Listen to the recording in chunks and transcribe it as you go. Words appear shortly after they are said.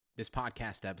This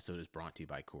podcast episode is brought to you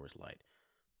by Coors Light.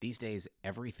 These days,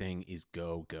 everything is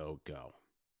go, go, go.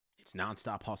 It's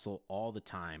nonstop hustle all the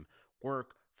time.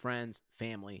 Work, friends,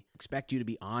 family expect you to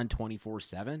be on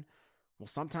 24/7. Well,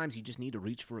 sometimes you just need to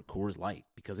reach for a Coors Light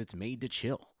because it's made to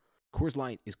chill. Coors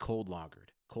Light is cold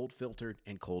lagered, cold filtered,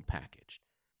 and cold packaged.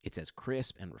 It's as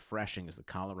crisp and refreshing as the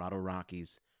Colorado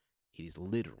Rockies. It is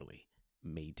literally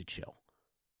made to chill.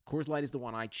 Coors Light is the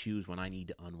one I choose when I need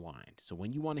to unwind. So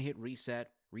when you want to hit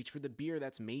reset, reach for the beer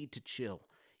that's made to chill.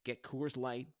 Get Coors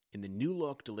Light in the new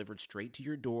look delivered straight to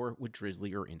your door with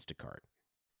Drizzly or Instacart.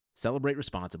 Celebrate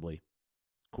responsibly.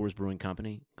 Coors Brewing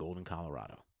Company, Golden,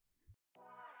 Colorado.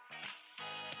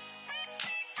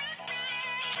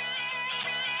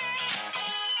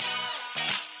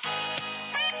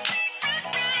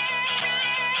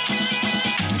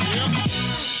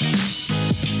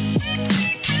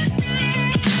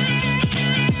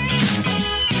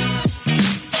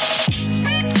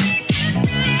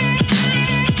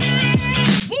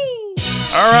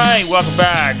 All right, welcome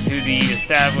back to the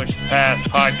Established Pass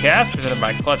podcast presented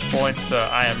by Clutch Points.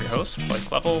 I am your host,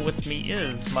 Blake Level. With me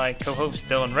is my co-host,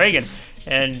 Dylan Reagan.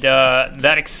 And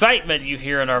that excitement you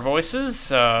hear in our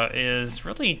voices is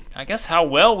really, I guess, how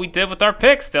well we did with our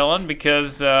picks, Dylan,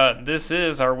 because this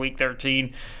is our Week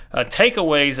 13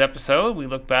 takeaways episode. We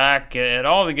look back at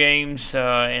all the games,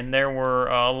 and there were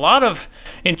a lot of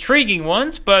intriguing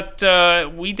ones, but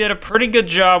we did a pretty good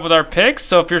job with our picks.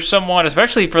 So if you're someone,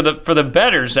 especially for the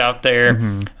bettors out there,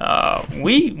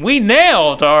 we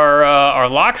nailed our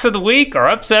locks of the week, our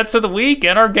upsets of the week,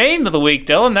 and our game of the week,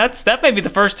 Dylan. That may be the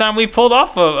first time we pulled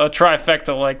off a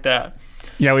trifecta like that.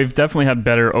 Yeah, we've definitely had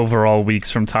better overall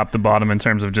weeks from top to bottom in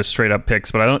terms of just straight up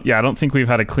picks, but I don't think we've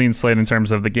had a clean slate in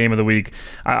terms of the game of the week.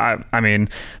 I mean,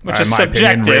 which is my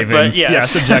subjective, opinion, Ravens, but yes. Yeah,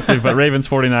 subjective, but Ravens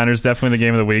 49ers definitely the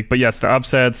game of the week. But yes, the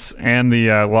upsets and the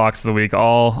locks of the week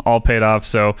all paid off.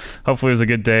 So hopefully it was a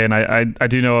good day. And I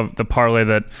do know of the parlay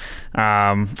that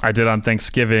I did on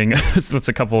Thanksgiving. That's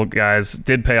a couple of guys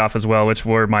did pay off as well, which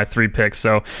were my 3 picks.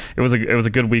 So it was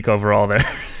a good week overall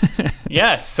there.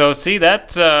 Yes, so see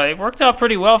that it worked out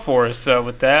pretty well for us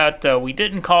with that. We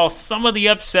didn't call some of the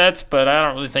upsets, but I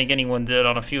don't really think anyone did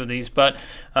on a few of these. But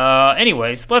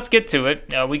anyways, let's get to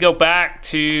it. We go back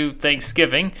to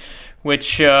Thanksgiving,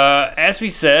 which, as we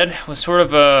said, was sort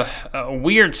of a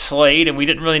weird slate, and we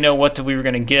didn't really know what we were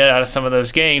going to get out of some of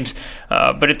those games.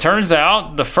 But it turns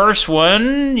out the first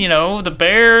one, the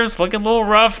Bears looking a little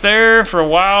rough there for a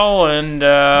while, and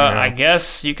I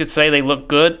guess you could say they looked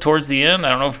good towards the end. I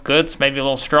don't know if good's maybe a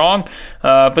little strong,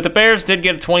 but the Bears did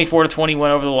get a 24-20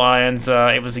 win over the Lions.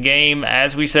 It was a game,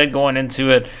 as we said going into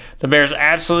it, the Bears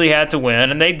absolutely had to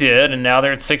win, and they did, and now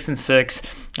they're at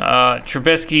 6-6.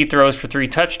 Trubisky throws for 3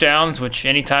 touchdowns, which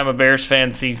anytime a Bears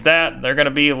fan sees that, they're going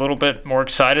to be a little bit more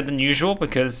excited than usual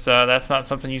because that's not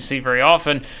something you see very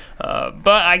often. But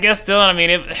I guess, Dylan, I mean,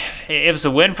 if it's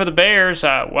a win for the Bears,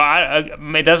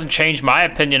 it doesn't change my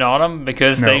opinion on them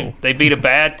because they beat a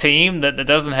bad team that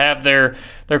doesn't have their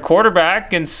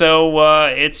quarterback, and so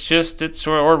it's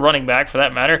sort of, or running back for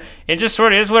that matter. It just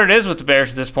sort of is what it is with the Bears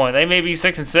at this point. They may be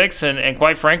 6-6, and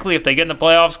quite frankly, if they get in the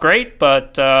playoffs, great.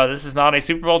 But this is not a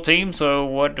Super Bowl team, so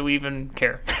what do we even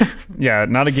care? Yeah,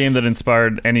 not a game that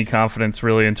inspired any confidence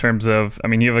really in terms of. I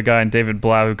mean, you have a guy in David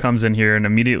Blau who comes in here and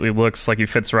immediately looks like he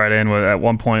fits right in. With at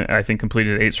one point, I think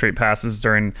completed 8 straight passes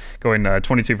during going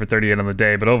 22 for 38 on the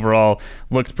day, but overall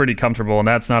looks pretty comfortable, and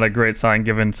that's not a great sign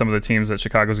given some of the teams that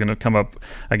Chicago's going to come up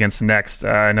against next.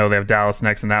 I know they have Dallas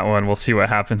next in that one. We'll see what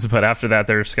happens. But after that,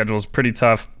 their schedule is pretty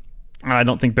tough. I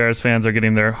don't think Bears fans are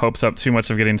getting their hopes up too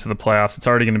much of getting to the playoffs. It's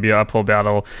already going to be an uphill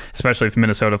battle, especially if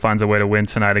Minnesota finds a way to win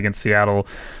tonight against Seattle.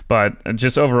 But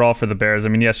just overall for the Bears, I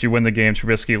mean, yes, you win the game.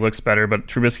 Trubisky looks better, but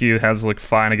Trubisky has looked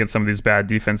fine against some of these bad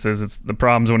defenses. It's the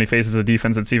problems when he faces a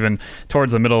defense that's even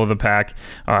towards the middle of the pack,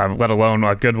 let alone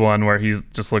a good one where he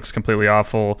just looks completely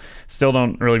awful. Still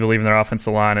don't really believe in their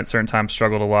offensive line. At certain times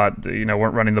struggled a lot.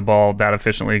 Weren't running the ball that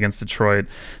efficiently against Detroit.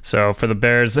 So for the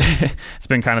Bears, it's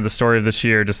been kind of the story of this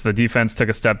year. Just the defense took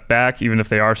a step back, even if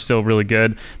they are still really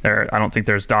good. I don't think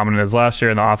they're as dominant as last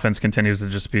year, and the offense continues to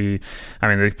just be. I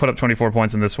mean, they put up 24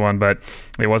 points in this one, but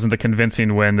it wasn't the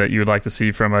convincing win that you would like to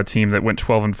see from a team that went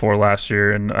 12-4 last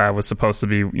year and was supposed to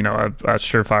be, a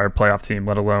surefire playoff team.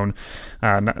 Let alone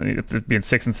being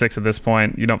 6-6 at this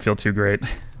point, you don't feel too great.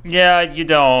 Yeah, you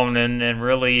don't, and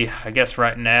really, I guess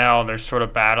right now they're sort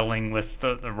of battling with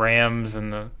the Rams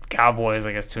and the Cowboys,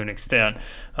 I guess, to an extent,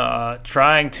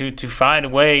 trying to find a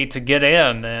way to get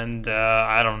in, and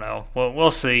I don't know. Well,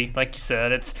 we'll see. Like you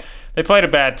said, it's they played a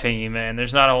bad team, and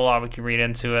there's not a whole lot we can read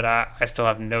into it. I still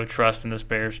have no trust in this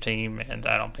Bears team, and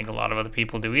I don't think a lot of other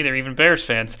people do either, even Bears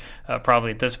fans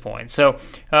probably at this point. So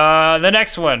the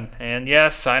next one, and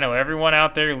yes, I know everyone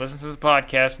out there who listens to the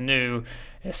podcast knew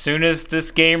as soon as this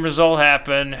game result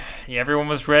happened, everyone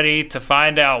was ready to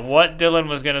find out what Dylan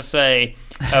was going to say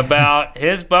about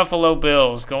his Buffalo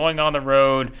Bills going on the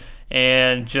road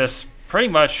and just pretty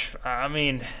much,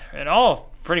 it's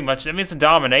a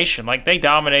domination. Like, they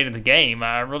dominated the game.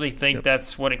 I really think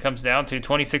that's what it comes down to,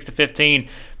 26-15.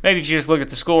 Maybe if you just look at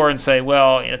the score and say,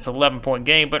 well, it's an 11-point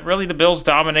game, but really the Bills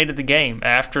dominated the game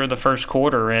after the first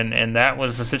quarter, and that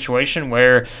was a situation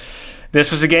where this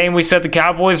was a game we said the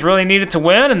Cowboys really needed to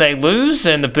win, and they lose.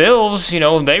 And the Bills,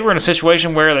 they were in a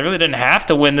situation where they really didn't have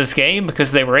to win this game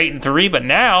because they were 8-3. But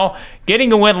now,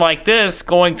 getting a win like this,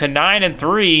 going to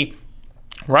 9-3,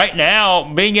 right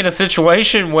now, being in a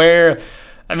situation where,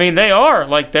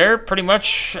 they're pretty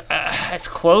much as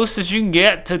close as you can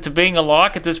get to being a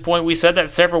lock at this point. We said that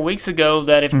several weeks ago,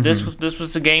 that if this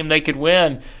was the game they could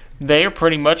win, they are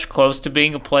pretty much close to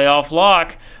being a playoff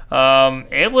lock.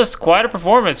 It was quite a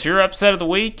performance. Your upset of the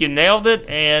week, you nailed it.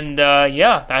 And,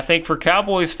 I think for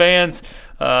Cowboys fans,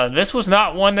 this was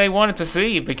not one they wanted to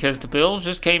see because the Bills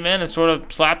just came in and sort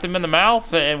of slapped them in the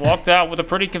mouth and walked out with a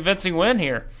pretty convincing win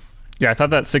here. Yeah, I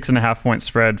thought that 6.5-point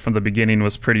spread from the beginning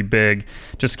was pretty big,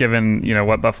 just given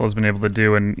what Buffalo's been able to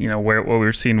do, and what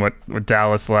we've seen with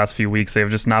Dallas the last few weeks. They've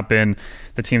just not been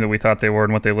the team that we thought they were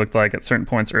and what they looked like at certain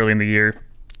points early in the year.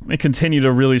 They continue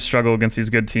to really struggle against these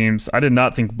good teams. I did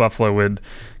not think Buffalo would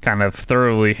kind of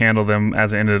thoroughly handle them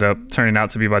as it ended up turning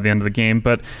out to be by the end of the game,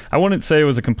 but I wouldn't say it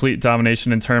was a complete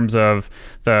domination in terms of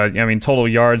total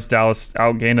yards. Dallas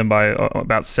outgained them by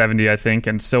about 70, I think,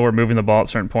 and still were moving the ball at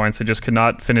certain points. They just could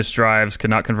not finish drives, could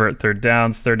not convert third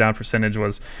downs. Third down percentage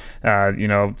was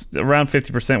around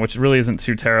 50%, which really isn't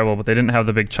too terrible, but they didn't have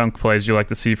the big chunk plays you like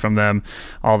to see from them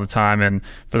all the time. And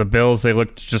for the Bills, they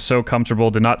looked just so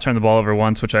comfortable, did not turn the ball over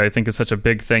once, which I think is such a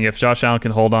big thing. If Josh Allen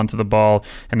can hold on to the ball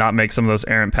and not make some of those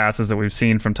errant passes that we've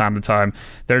seen from time to time,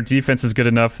 their defense is good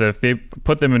enough that if they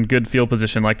put them in good field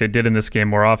position like they did in this game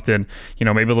more often,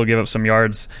 maybe they'll give up some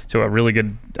yards to a really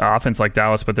good offense like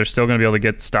Dallas, but they're still going to be able to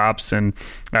get stops. And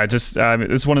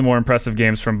it's one of the more impressive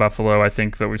games from Buffalo, I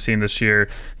think, that we've seen this year.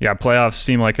 Yeah, playoffs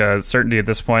seem like a certainty at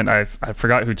this point. I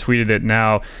forgot who tweeted it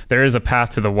now. There is a path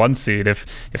to the 1 seed. If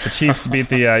the Chiefs beat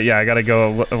the I got to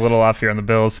go a little off here on the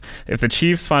Bills. If the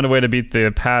Chiefs find a way to beat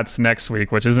the Pats next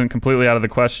week, which isn't completely out of the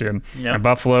question, and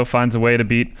Buffalo finds a way to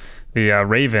beat the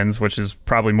Ravens, which is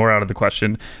probably more out of the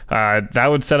question, that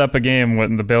would set up a game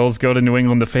when the Bills go to New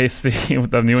England to face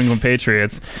the New England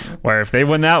Patriots, where if they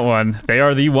win that one, they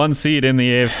are the 1 seed in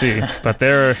the AFC. But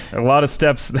there are a lot of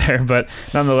steps there. But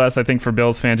nonetheless, I think for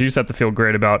Bills fans, you just have to feel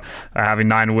great about having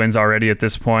 9 wins already at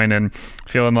this point and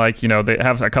feeling like, they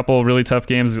have a couple of really tough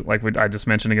games, like I just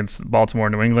mentioned, against Baltimore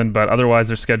and New England. But otherwise,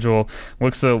 their schedule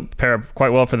looks to pair up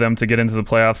quite well for them to get into the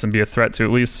playoffs and be a threat to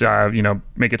at least,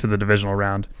 make it to the divisional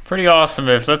round. Pretty awesome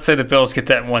if, let's say, the Bills get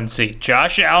that 1 seed.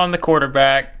 Josh Allen, the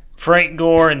quarterback, Frank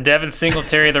Gore and Devin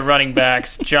Singletary, the running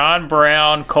backs, John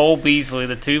Brown, Cole Beasley,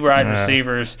 the 2 wide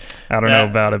receivers. I don't know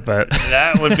about it, but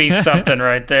that would be something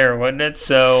right there, wouldn't it?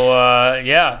 So,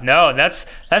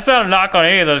 that's not a knock on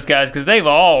any of those guys because they've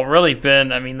all really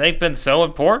been, they've been so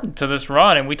important to this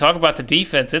run. And we talk about the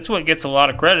defense. It's what gets a lot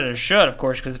of credit, and it should, of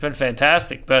course, because it's been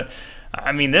fantastic. But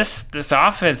this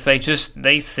offense,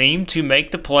 they seem to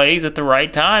make the plays at the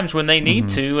right times when they need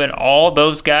to, and all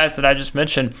those guys that I just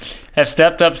mentioned have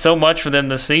stepped up so much for them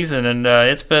this season, and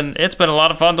it's been a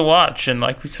lot of fun to watch. And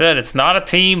like we said, it's not a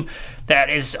team that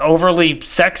is overly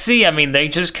sexy. They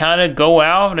just kind of go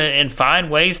out and find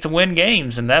ways to win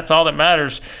games, and that's all that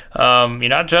matters. You're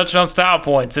not judged on style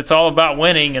points. It's all about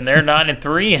winning, and they're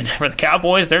 9-3, and for the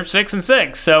Cowboys, they're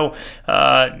 6-6. So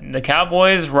the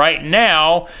Cowboys right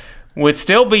now would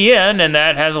still be in, and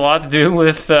that has a lot to do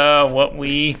with what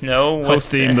we know.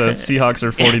 Hosting the Seahawks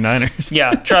or 49ers.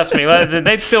 Yeah, trust me,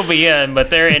 they'd still be in, but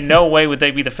they're in no way would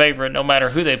they be the favorite no matter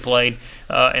who they played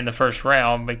in the first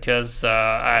round because,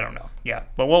 I don't know. Yeah,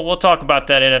 but we'll talk about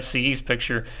that NFC East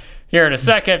picture here in a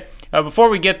second. Before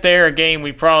we get there, a game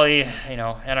we probably, and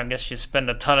I guess you spend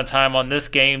a ton of time on this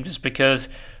game just because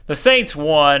The Saints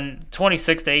won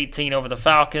 26-18 over the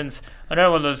Falcons.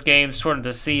 Another one of those games sort of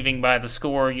deceiving by the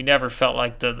score. You never felt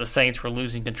like the Saints were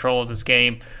losing control of this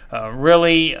game.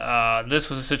 Really, this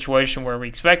was a situation where we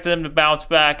expected them to bounce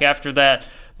back after that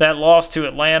loss to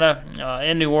Atlanta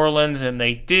in New Orleans, and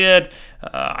they did.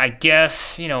 I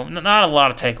guess, not a lot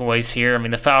of takeaways here. I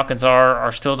mean, the Falcons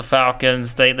are still the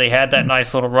Falcons. They had that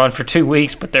nice little run for 2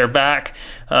 weeks, but they're back.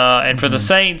 And for the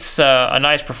Saints, a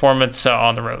nice performance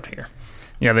on the road here.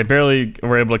 Yeah, they barely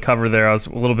were able to cover there. I was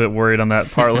a little bit worried on that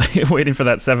parlay, waiting for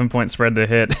that 7-point spread to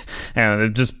hit, and they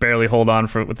just barely hold on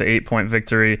with the 8-point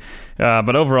victory.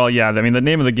 But overall, yeah, I mean, the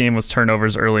name of the game was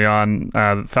turnovers early on.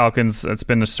 Falcons, it's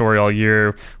been the story all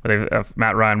year.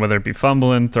 Matt Ryan, whether it be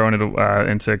fumbling, throwing it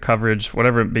into coverage,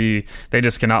 whatever it be, they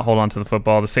just cannot hold on to the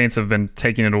football. The Saints have been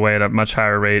taking it away at a much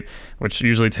higher rate, which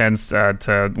usually tends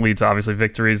to lead to, obviously,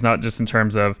 victories, not just in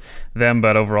terms of them,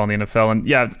 but overall in the NFL. And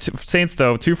yeah, Saints,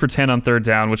 though, 2 for 10 on third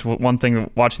down, which one thing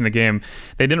watching the game,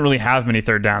 they didn't really have many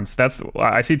third downs.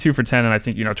 I see 2 for 10, and I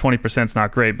think 20% is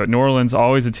not great. But New Orleans,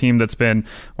 always a team that's been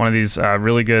one of these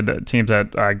really good teams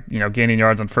at gaining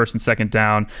yards on first and second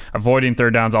down, avoiding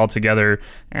third downs altogether.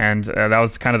 And that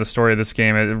was kind of the story of this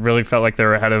game. It really felt like they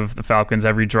were ahead of the Falcons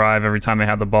every drive, every time they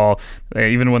had the ball.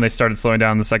 Even when they started slowing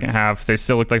down in the second half, they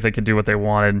still looked like they could do what they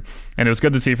wanted. And it was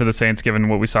good to see for the Saints, given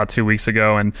what we saw 2 weeks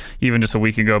ago and even just a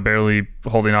week ago, barely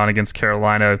holding on against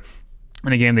Carolina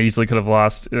in a game they easily could have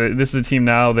lost. This is a team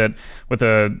now that with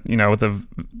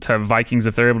the Vikings,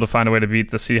 if they're able to find a way to beat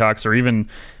the Seahawks or even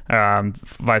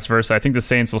vice versa, I think the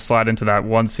Saints will slide into that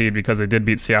 1 seed because they did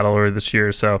beat Seattle earlier this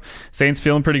year. So Saints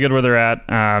feeling pretty good where they're at.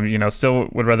 Still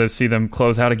would rather see them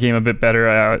close out a game a bit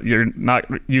better. You're not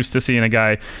used to seeing a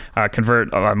guy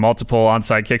convert multiple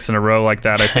onside kicks in a row like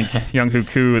that. I think Younghoe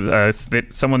Koo,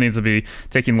 someone needs to be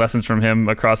taking lessons from him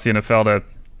across the NFL to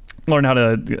learn how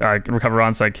to recover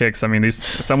onside kicks. I mean,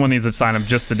 someone needs to sign him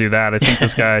just to do that. I think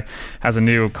this guy has a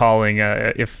new calling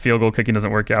if field goal kicking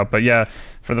doesn't work out. But yeah,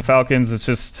 for the Falcons, it's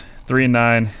just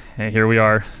 3-9. And here we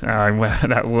are.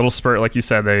 That little spurt, like you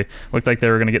said, they looked like they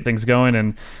were going to get things going,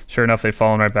 and sure enough, they've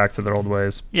fallen right back to their old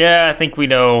ways. Yeah, I think we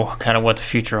know kind of what the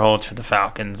future holds for the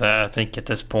Falcons. I think at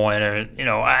this point, I don't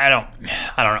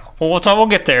know. Well, we'll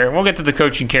get there. We'll get to the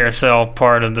coaching carousel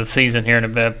part of the season here in a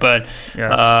bit, but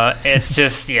yes. It's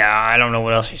just, I don't know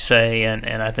what else you say,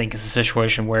 and I think it's a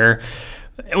situation where,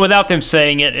 without them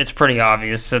saying it, it's pretty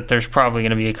obvious that there's probably going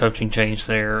to be a coaching change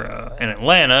there in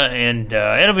Atlanta, and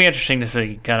it'll be interesting to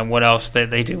see kind of what else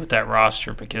they do with that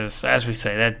roster because, as we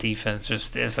say, that defense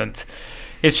just isn't –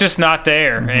 it's just not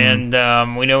there. Mm-hmm.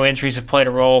 And we know injuries have played a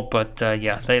role, but,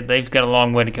 they've got a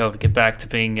long way to go to get back to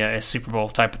being a Super Bowl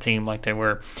type of team like they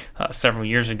were several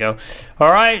years ago.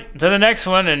 All right, to the next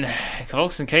one. And,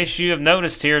 folks, in case you have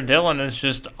noticed here, Dylan is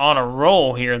just on a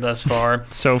roll here thus far.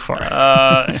 So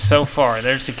far. So far.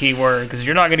 There's the key word because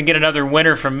you're not going to get another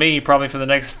winner from me probably for the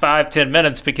next 5-10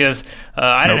 minutes because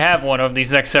I didn't have one over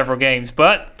these next several games.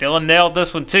 But Dylan nailed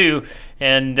this one too.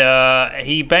 And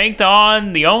he banked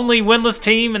on the only winless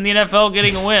team in the NFL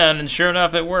getting a win, and sure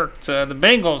enough, it worked. The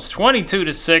Bengals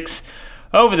 22-6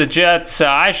 over the Jets.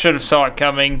 I should have saw it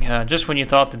coming. Just when you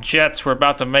thought the Jets were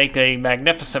about to make a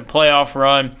magnificent playoff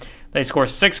run, they scored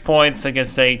 6 points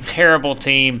against a terrible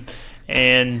team.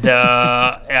 And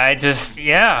I guess,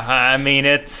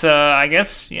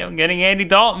 getting Andy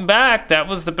Dalton back, that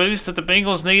was the boost that the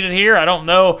Bengals needed here. I don't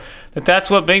know that that's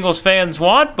what Bengals fans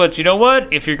want, but you know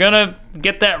what? If you're going to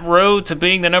get that road to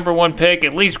being the number 1 pick,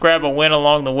 at least grab a win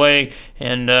along the way.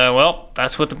 And,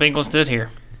 that's what the Bengals did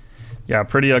here. Yeah,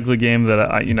 pretty ugly game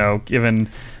that, given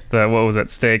what was at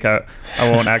stake. I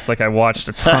won't act like I watched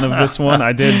a ton of this one.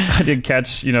 I did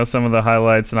catch some of the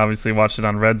highlights and obviously watched it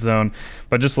on Red Zone.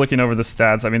 But just looking over the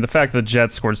stats, I mean, the fact that the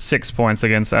Jets scored 6 points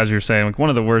against, as you're saying, one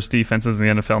of the worst defenses in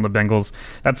the NFL, and the Bengals,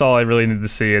 that's all I really need to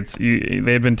see.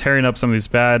 They've been tearing up some of these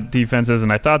bad defenses,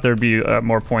 and I thought there'd be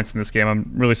more points in this game.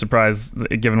 I'm really surprised,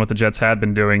 given what the Jets had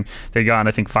been doing. They got,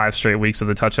 I think, 5 straight weeks of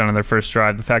the touchdown in their first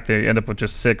drive. The fact they end up with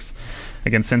just 6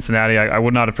 against Cincinnati, I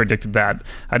would not have predicted that.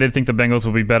 I did think the Bengals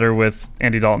would be better with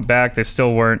Andy Dalton back. They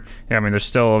still weren't. They're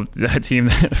still a team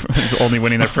that was only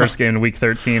winning their first game in Week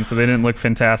 13, so they didn't look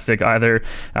fantastic either.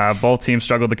 Both teams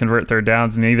struggled to convert third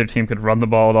downs, and neither team could run the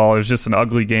ball at all. It was just an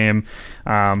ugly game,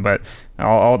 but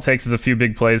all it takes is a few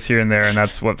big plays here and there, and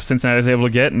that's what Cincinnati was able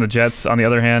to get. And the Jets, on the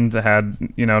other hand, had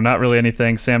not really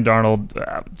anything. Sam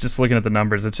Darnold, just looking at the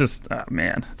numbers, it's just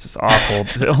it's just awful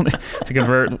to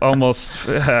convert almost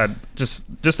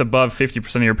just above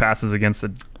 50% of your passes against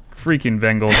the freaking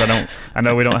Bengals. I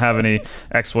know we don't have any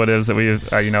expletives that we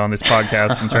on this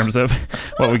podcast in terms of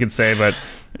what we could say, but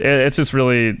it's just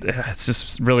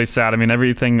really sad. I mean,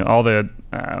 everything, all the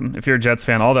if you're a Jets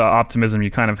fan, all the optimism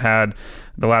you kind of had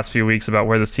the last few weeks about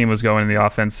where this team was going in the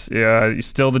offense, you're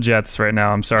still the Jets right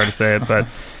now. I'm sorry to say it, but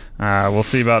we'll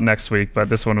see about next week. But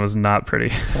this one was not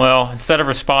pretty. Well, instead of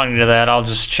responding to that, I'll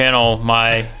just channel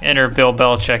my inner Bill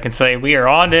Belichick and say we are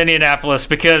on to Indianapolis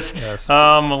because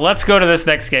let's go to this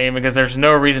next game because there's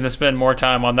no reason to spend more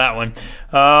time on that one.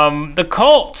 The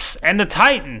Colts and the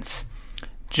Titans.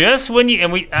 Just when I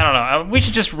don't know, we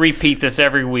should just repeat this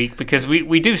every week because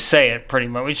we do say it pretty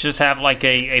much. We should just have like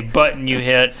a button you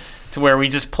hit to where we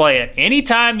just play it.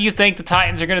 Anytime you think the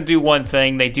Titans are going to do one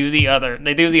thing, they do the other.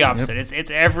 They do the opposite. Yep.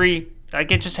 It's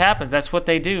it just happens. That's what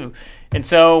they do. And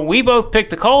so we both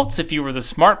picked the Colts. If you were the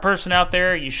smart person out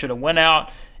there, you should have went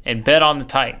out and bet on the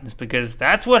Titans because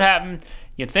that's what happened.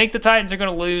 You think the Titans are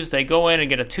going to lose, they go in and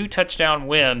get a 2-touchdown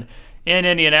win in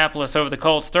Indianapolis over the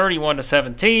Colts,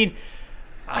 31-17.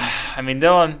 I mean,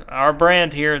 Dylan, our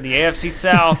brand here, the AFC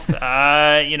South,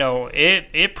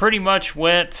 it pretty much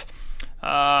went,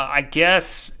 I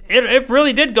guess, it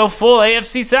really did go full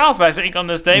AFC South, I think, on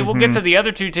this day. Mm-hmm. We'll get to the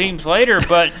other two teams later,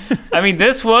 but, I mean,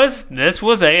 this was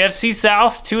AFC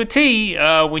South to a T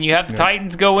when you have the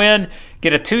Titans go in,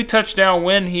 get a 2-touchdown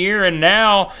win here, and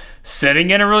now sitting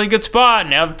in a really good spot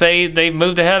now that they've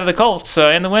moved ahead of the Colts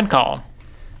in the win column.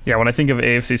 Yeah, when I think of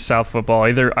AFC South football,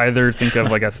 either think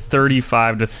of like a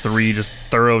 35-3 just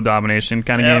thorough domination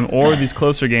kind of game, or these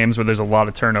closer games where there's a lot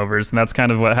of turnovers, and that's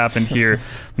kind of what happened here.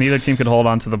 Neither team could hold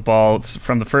on to the ball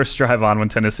from the first drive on when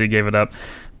Tennessee gave it up.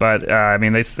 But, I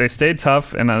mean, they stayed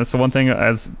tough, and that's the one thing,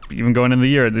 as even going into the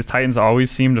year, these Titans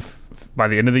always seem to, by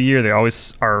the end of the year, they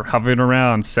always are hovering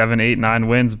around 7, 8, 9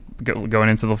 wins going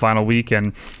into the final week,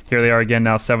 and here they are again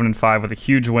now 7-5 with a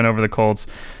huge win over the Colts,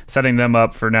 setting them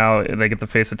up for now they get to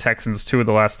face the Texans 2 of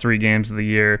the last 3 games of the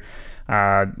year.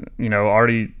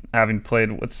 Already having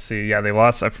played, they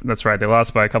lost. That's right, they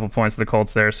lost by a couple points to the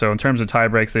Colts there. So in terms of tie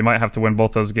breaks, they might have to win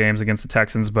both those games against the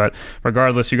Texans. But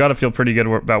regardless, you got to feel pretty good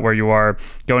about where you are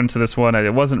going into this one.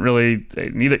 It wasn't really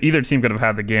either team could have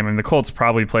had the game. I mean, the Colts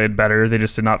probably played better. They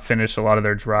just did not finish a lot of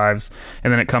their drives.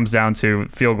 And then it comes down to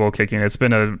field goal kicking. It's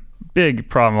been a big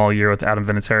problem all year with Adam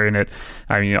Vinatieri in it.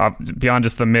 I mean, beyond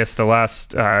just the miss, the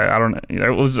last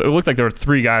it looked like there were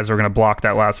 3 guys who were going to block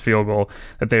that last field goal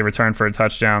that they returned for a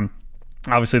touchdown.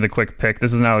 Obviously, the quick pick.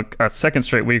 This is now a second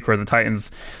straight week where the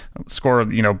Titans score,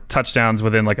 touchdowns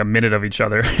within like a minute of each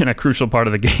other in a crucial part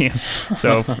of the game.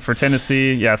 So for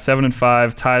Tennessee,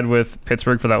 7-5, tied with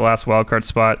Pittsburgh for that last wild card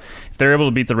spot. If they're able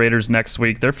to beat the Raiders next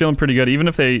week, they're feeling pretty good. Even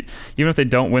if they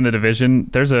don't win the division,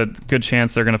 there's a good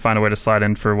chance they're going to find a way to slide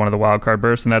in for one of the wild card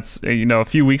berths. And that's a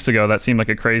few weeks ago that seemed like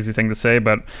a crazy thing to say,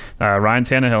 but Ryan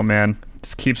Tannehill, man,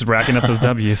 just keeps racking up those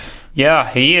W's.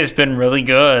 Yeah, he has been really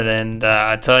good, and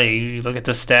I tell you look at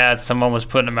the stats. Someone was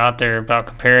putting them out there about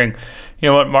comparing,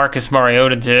 what Marcus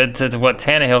Mariota did to what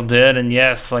Tannehill did, and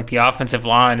yes, like the offensive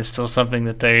line is still something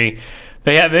that they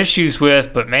have issues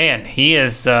with, but man,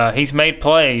 he's made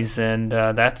plays, and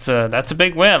that's a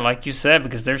big win, like you said,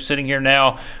 because they're sitting here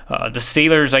now. The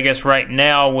Steelers, I guess, right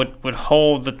now would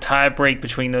hold the tie break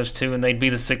between those two, and they'd be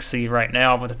the 6th seed right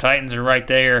now. But the Titans are right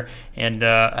there and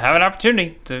have an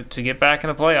opportunity to get back in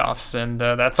the playoffs, and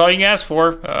that's all you can ask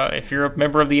for if you're a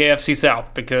member of the AFC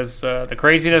South, because the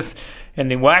craziness and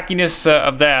the wackiness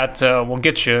of that will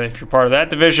get you if you're part of that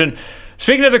division.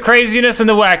 Speaking of the craziness and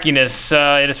the wackiness,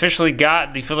 it officially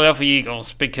got the Philadelphia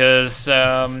Eagles because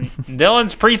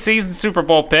Dylan's preseason Super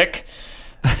Bowl pick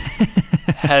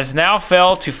has now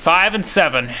fell to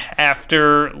 5-7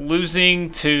 after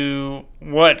losing to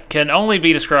what can only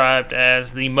be described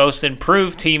as the most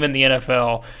improved team in the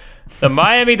NFL. The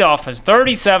Miami Dolphins,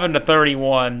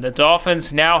 37-31. The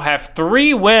Dolphins now have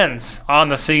 3 wins on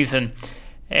the season.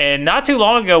 And not too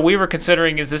long ago, we were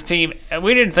considering,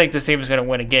 we didn't think this team was going to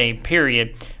win a game,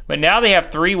 period. But now they have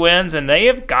 3 wins, and they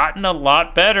have gotten a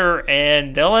lot better.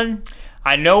 And Dylan,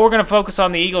 I know we're going to focus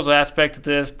on the Eagles aspect of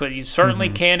this, but you certainly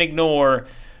can't ignore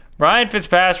Ryan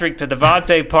Fitzpatrick to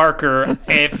Devontae Parker.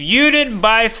 If you didn't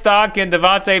buy stock in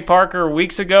Devontae Parker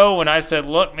weeks ago when I said,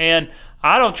 look, man,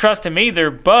 I don't trust him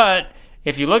either, but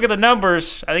if you look at the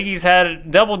numbers, I think he's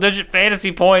had double-digit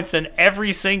fantasy points in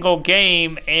every single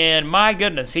game, and my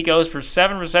goodness, he goes for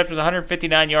 7 receptions,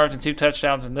 159 yards, and 2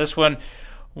 touchdowns in this one.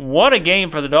 What a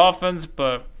game for the Dolphins,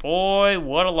 but boy,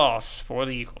 what a loss for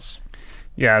the Eagles.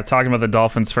 Yeah, talking about the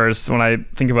Dolphins first, when I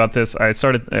think about this, I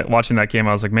started watching that game.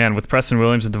 I was like, man, with Preston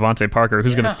Williams and Devontae Parker,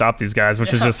 who's going to stop these guys?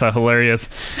 Which is just a hilarious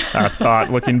thought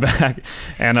looking back.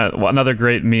 And another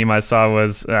great meme I saw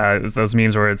was those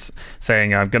memes where it's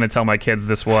saying, I'm going to tell my kids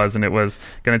this was, and it was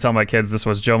going to tell my kids this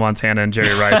was Joe Montana and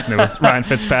Jerry Rice, and it was Ryan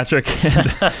Fitzpatrick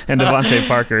and Devontae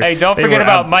Parker. Hey, don't forget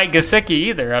about Mike Gesicki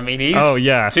either. I mean,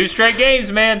 he's 2 straight games,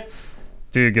 man.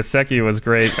 Dude, Gesicki was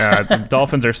great. The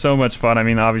Dolphins are so much fun. I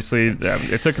mean, obviously,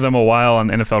 it took them a while on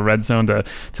NFL Red Zone to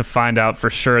find out for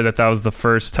sure that was the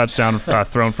first touchdown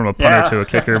thrown from a punter to a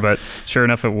kicker, but sure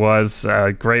enough, it was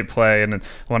a great play and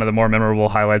one of the more memorable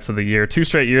highlights of the year. 2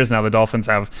 straight years now, the Dolphins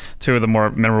have 2 of the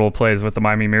more memorable plays with the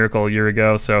Miami Miracle a year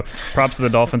ago, so props to the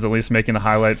Dolphins at least making the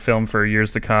highlight film for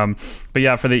years to come. But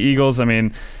yeah, for the Eagles, I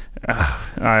mean,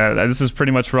 this is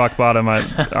pretty much rock bottom.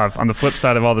 On the flip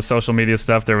side of all the social media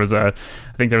stuff, I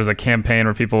think there was a campaign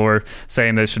where people were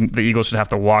saying that the Eagles should have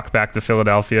to walk back to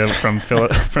Philadelphia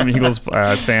from Eagles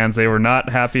fans. They were not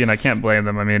happy, and I can't blame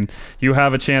them. I mean, you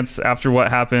have a chance after what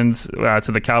happened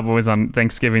to the Cowboys on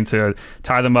Thanksgiving to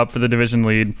tie them up for the division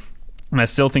lead. And I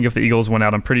still think if the Eagles went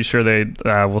out, I'm pretty sure they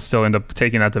will still end up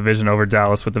taking that division over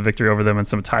Dallas with the victory over them and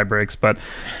some tie breaks. But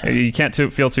you can't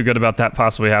feel too good about that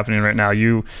possibly happening right now.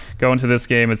 You go into this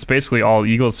game, it's basically all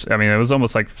Eagles. I mean, it was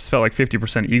almost felt like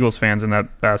 50% Eagles fans in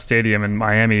that stadium in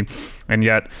Miami. And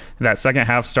yet that second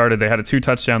half started, they had a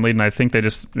 2-touchdown lead, and I think they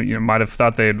just might have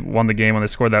thought they had won the game when they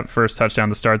scored that first touchdown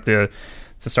to start the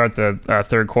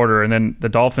third quarter. And then the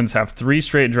Dolphins have 3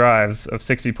 straight drives of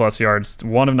 60-plus yards,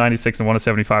 one of 96 and one of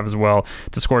 75 as well,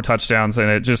 to score touchdowns. And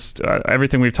it just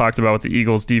everything we've talked about with the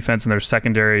Eagles' defense and their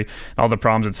secondary, all the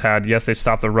problems it's had. Yes, they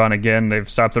stopped the run again. They've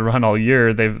stopped the run all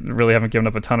year. They really haven't given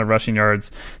up a ton of rushing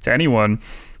yards to anyone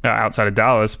outside of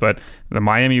Dallas, but the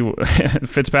Miami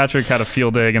Fitzpatrick had a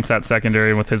field day against that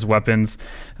secondary with his weapons.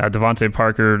 Devontae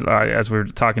Parker, as we were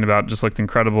talking about, just looked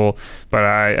incredible. But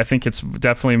I think it's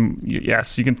definitely,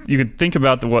 yes, you can think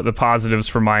about what the positives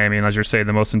for Miami, and as you're saying,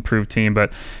 the most improved team.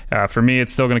 But for me,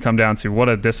 it's still going to come down to what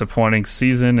a disappointing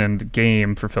season and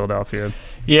game for Philadelphia.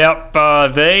 Yep,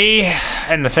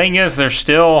 and the thing is, they're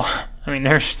still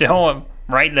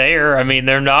right there. I mean,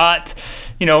 they're not.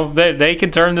 They can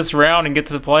turn this around and get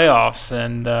to the playoffs,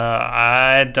 and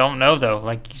I don't know though.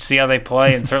 Like, you see how they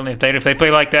play, and certainly if they play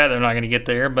like that, they're not going to get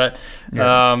there. But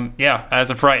as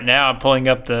of right now, I'm pulling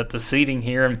up the seeding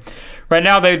here, and right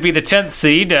now they would be the 10th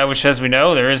seed, which, as we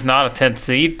know, there is not a 10th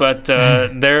seed, but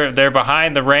they're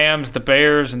behind the Rams, the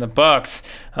Bears, and the Bucks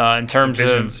in terms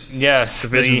Divisions. of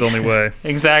division's only way.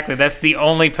 Exactly, that's the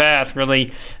only path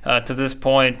really to this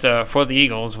point for the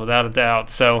Eagles, without a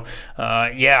doubt. So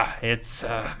it's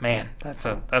man, that's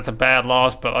a bad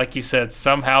loss. But like you said,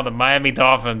 somehow the Miami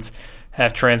Dolphins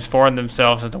have transformed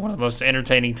themselves into one of the most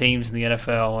entertaining teams in the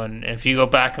NFL. And if you go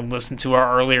back and listen to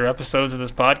our earlier episodes of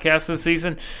this podcast this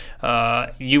season,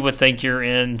 you would think you're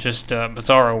in just a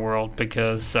bizarro world,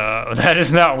 because that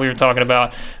is not what we were talking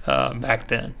about back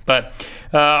then. But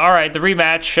all right, the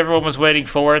rematch, everyone was waiting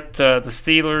for it. The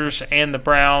Steelers and the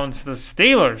Browns. The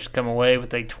Steelers come away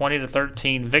with a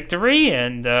 20-13 victory,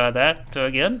 and that,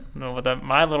 again, with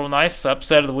my little nice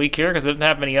upset of the week here, because it didn't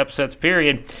have many upsets,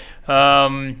 period.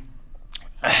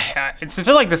 It's I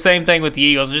feel like the same thing with the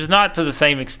Eagles, just not to the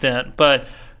same extent, but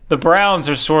the Browns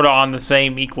are sort of on the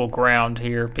same equal ground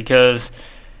here, because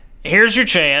here's your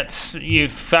chance.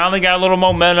 You've finally got a little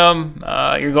momentum.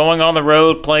 You're going on the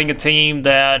road playing a team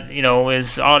that,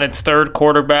 is on its third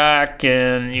quarterback,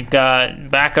 and you've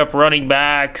got backup running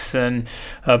backs and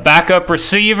backup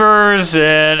receivers.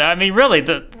 And, I mean, really,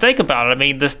 think about it. I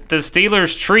mean, the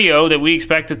Steelers trio that we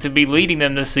expected to be leading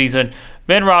them this season,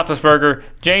 Ben Roethlisberger,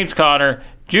 James Conner,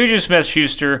 Juju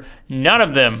Smith-Schuster, none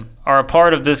of them are a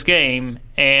part of this game,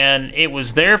 and it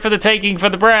was there for the taking for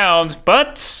the Browns,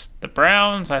 but the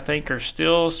Browns, I think, are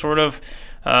still sort of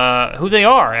who they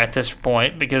are at this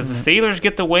point, because the Steelers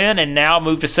get the win and now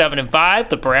move to 7-5.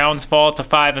 The Browns fall to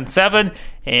 5-7,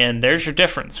 and there's your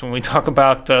difference when we talk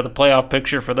about the playoff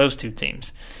picture for those two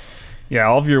teams. Yeah,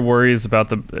 all of your worries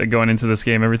about going into this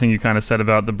game, everything you kind of said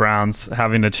about the Browns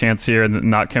having a chance here and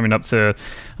not coming up to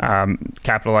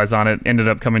capitalize on it, ended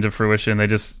up coming to fruition. They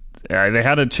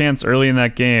had a chance early in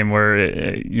that game where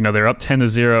they're up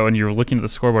 10-0, and you're looking at the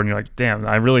scoreboard and you're like, damn,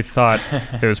 I really thought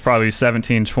there was probably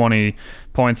 17, 20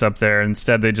 points up there.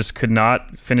 Instead, they just could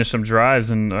not finish some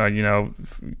drives and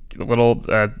little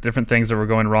different things that were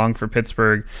going wrong for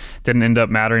Pittsburgh didn't end up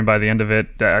mattering by the end of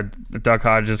it. Duck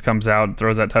Hodges comes out,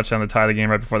 throws that touchdown to tie the game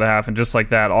right before the half, and just like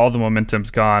that, all the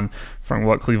momentum's gone from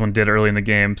what Cleveland did early in the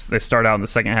game. They start out in the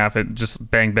second half, it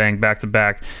just bang, bang, back to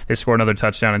back. They score another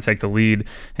touchdown and take the lead,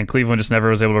 and Cleveland just never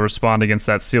was able to respond against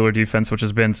that Steeler defense, which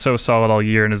has been so solid all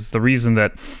year, and is the reason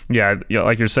that,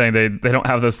 like you're saying, they don't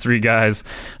have those three guys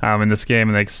in this game,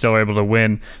 and they still are able to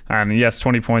win. And yes,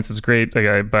 20 points is great,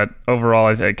 but overall,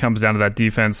 it comes down to that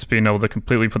defense being able to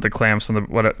completely put the clamps on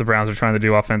what the Browns are trying to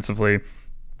do offensively,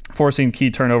 forcing key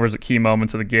turnovers at key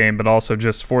moments of the game, but also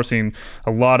just forcing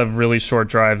a lot of really short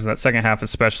drives. In that second half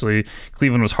especially,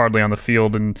 Cleveland was hardly on the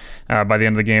field, and by the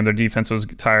end of the game, their defense was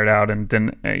tired out. And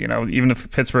then, even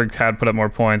if Pittsburgh had put up more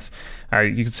points,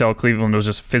 you could tell Cleveland was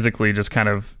just physically just kind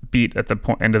of beat at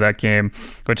the end of that game,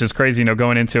 which is crazy.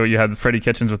 Going into it, you had Freddie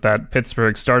Kitchens with that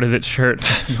Pittsburgh started it shirt,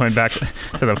 going back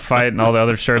to the fight and all the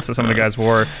other shirts that some of the guys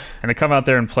wore, and to come out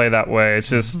there and play that way, it's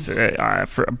just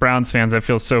for Browns fans, I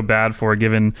feel so bad for,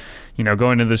 given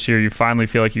going into this year, you finally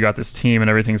feel like you got this team and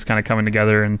everything's kind of coming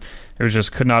together, and it was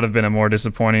just could not have been a more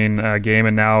disappointing game.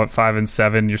 And now at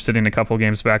 5-7, you're sitting a couple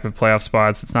games back with playoff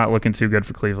spots. It's not looking too good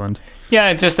for Cleveland. Yeah,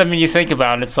 you think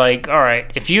about it, it's like, all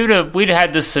right, if we'd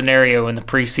had this scenario in the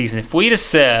preseason, if we'd have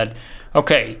said,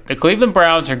 okay, the Cleveland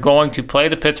Browns are going to play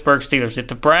the Pittsburgh Steelers. If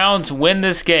the Browns win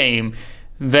this game,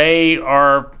 they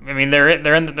are,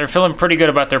 they're feeling pretty good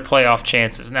about their playoff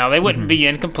chances. Now, they wouldn't be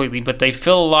in completely, but they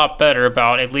feel a lot better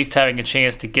about at least having a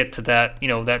chance to get to that,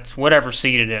 that's whatever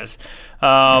seed it is.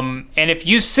 And if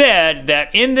you said that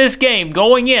in this game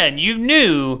going in, you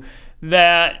knew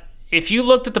that if you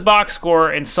looked at the box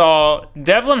score and saw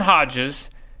Devlin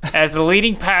Hodges as the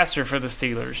leading passer for the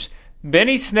Steelers,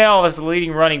 Benny Snell as the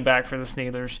leading running back for the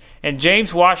Steelers, and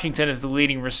James Washington as the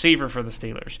leading receiver for the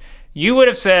Steelers, you would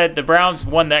have said the Browns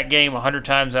won that game 100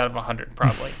 times out of 100,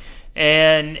 probably.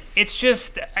 And it's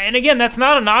just, and again, that's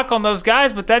not a knock on those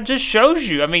guys, but that just shows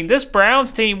you. This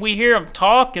Browns team, we hear them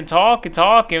talk, and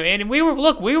we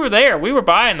were there. We were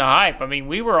buying the hype.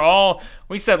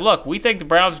 We said, look, we think the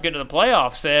Browns will get to the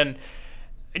playoffs, and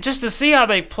just to see how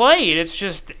they played,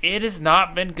 it has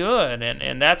not been good,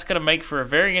 and that's going to make for a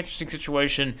very interesting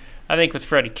situation, I think, with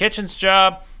Freddie Kitchens'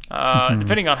 job,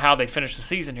 depending on how they finish the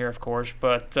season here, of course.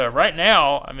 But right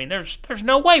now, there's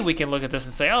no way we can look at this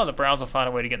and say, oh, the Browns will find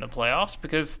a way to get in the playoffs,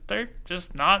 because they're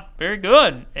just not very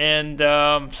good. And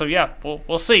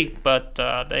we'll see. But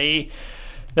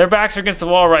their backs are against the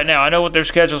wall right now. I know what their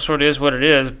schedule sort of is, what it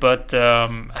is, but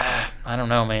I don't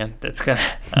know, man.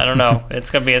 I don't know. It's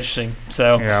gonna be interesting.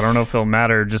 So yeah, I don't know if it'll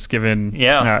matter. Just given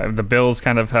the Bills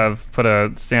kind of have put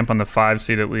a stamp on the 5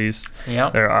 seed at least. Yeah,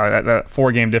 they're that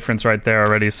 4-game difference right there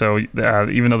already. So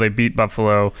even though they beat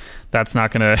Buffalo, that's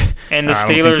not gonna. And the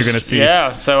Steelers, you're gonna see.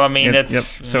 Yeah. So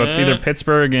So it's either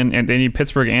Pittsburgh and they need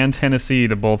Pittsburgh and Tennessee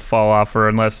to both fall off, or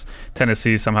unless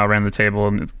Tennessee somehow ran the table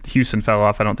and Houston fell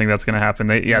off. I don't think that's gonna happen.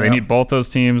 They need both those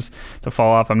teams to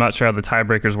fall off. I'm not sure how the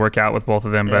tiebreakers work out with both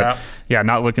of them, but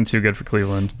not looking too good for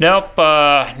Cleveland. Nope,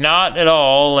 not at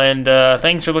all. And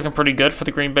things are looking pretty good for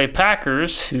the Green Bay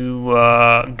Packers, who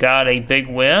got a big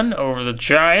win over the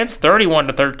Giants,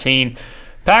 31-13.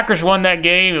 Packers won that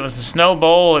game. It was the Snow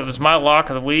Bowl. It was my lock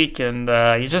of the week, and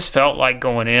you just felt like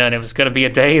going in, it was going to be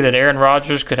a day that Aaron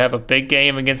Rodgers could have a big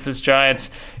game against this Giants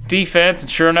defense,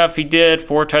 and sure enough, he did.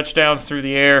 4 touchdowns through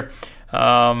the air.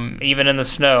 Even in the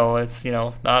snow, it's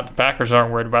not the Packers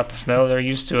aren't worried about the snow; they're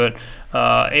used to it.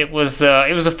 It was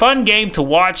a fun game to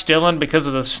watch, Dylan, because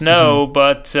of the snow,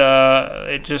 but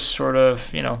it just sort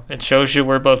of it shows you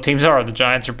where both teams are. The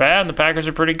Giants are bad, and the Packers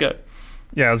are pretty good.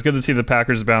 Yeah, it was good to see the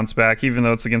Packers bounce back, even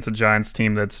though it's against a Giants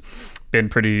team that's been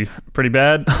pretty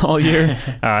bad all year.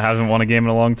 Hasn't won a game in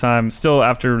a long time. Still,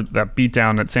 after that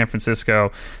beatdown at San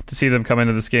Francisco, to see them come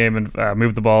into this game and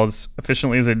move the ball as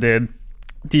efficiently as they did.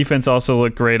 Defense also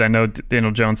looked great. I know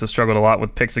Daniel Jones has struggled a lot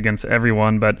with picks against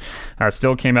everyone, but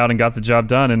still came out and got the job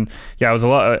done. And it was a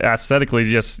lot aesthetically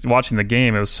just watching the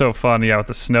game. It was so fun. With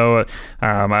the snow,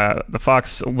 the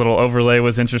Fox little overlay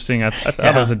was interesting. I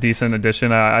thought it was a decent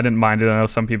addition. I didn't mind it. I know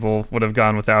some people would have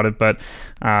gone without it, but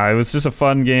it was just a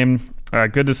fun game.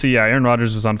 Good to see. Aaron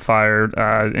Rodgers was on fire,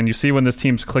 and you see when this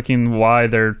team's clicking why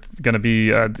they're going to be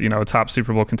a top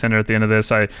Super Bowl contender at the end of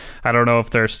this. I don't know if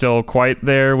they're still quite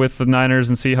there with the Niners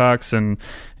and Seahawks and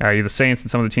the Saints, and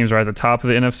some of the teams are at the top of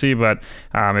the NFC. But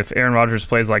if Aaron Rodgers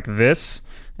plays like this,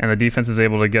 and the defense is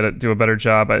able to do a better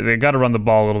job. They got to run the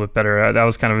ball a little bit better. That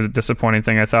was kind of a disappointing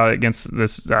thing, I thought, against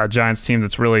this Giants team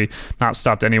that's really not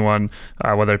stopped anyone,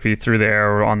 whether it be through the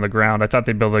air or on the ground. I thought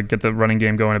they'd be able to get the running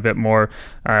game going a bit more.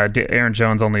 Aaron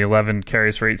Jones only 11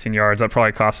 carries for 18 yards. That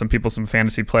probably cost some people some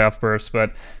fantasy playoff bursts,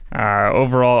 but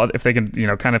overall, if they can,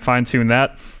 kind of fine tune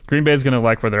that, Green Bay is going to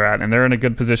like where they're at, and they're in a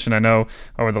good position. I know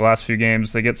over the last few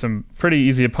games they get some pretty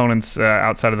easy opponents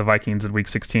outside of the Vikings in Week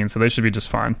 16, so they should be just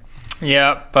fine.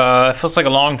 Yeah, it feels like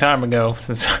a long time ago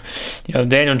since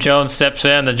Daniel Jones steps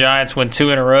in, the Giants win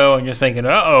 2 in a row, and you're thinking,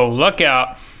 uh-oh, look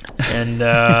out. And they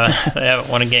haven't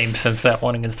won a game since that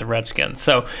one against the Redskins.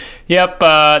 So,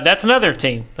 that's another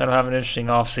team that'll have an interesting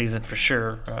offseason for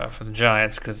sure for the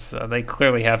Giants, because they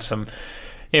clearly have some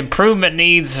improvement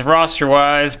needs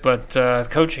roster-wise, but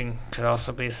coaching could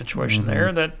also be a situation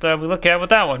there that we look at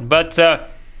with that one. But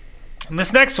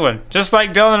this next one, just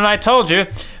like Dylan and I told you,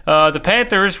 the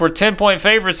Panthers were 10-point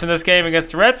favorites in this game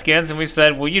against the Redskins, and we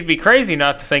said, well, you'd be crazy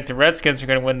not to think the Redskins are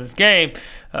going to win this game.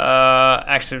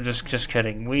 Actually, just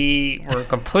kidding. We were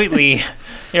completely,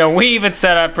 we even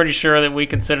said, I'm pretty sure that we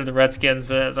consider the Redskins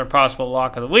as our possible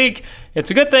lock of the week. It's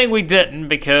a good thing we didn't,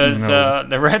 because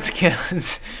the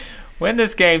Redskins win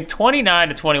this game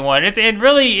 29-21. And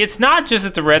really, it's not just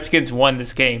that the Redskins won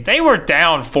this game. They were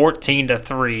down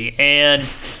 14-3, and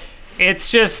it's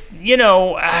just,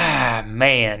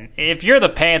 man, if you're the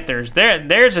Panthers,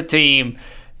 there's a team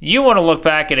you want to look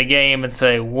back at a game and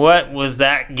say, what was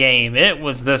that game? It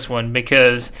was this one,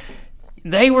 because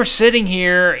they were sitting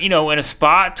here, in a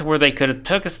spot to where they could have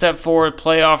took a step forward,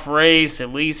 playoff race,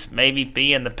 at least maybe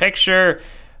be in the picture.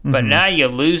 But now you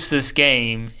lose this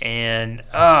game, and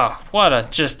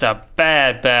just a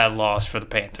bad loss for the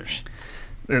Panthers.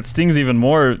 It stings even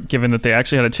more given that they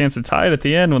actually had a chance to tie it at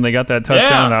the end when they got that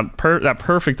touchdown, that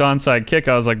perfect onside kick.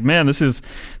 I was like, man,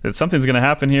 something's going to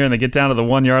happen here, and they get down to the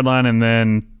 1 yard line, and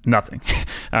then nothing.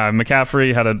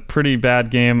 McCaffrey had a pretty bad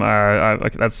game.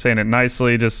 That's saying it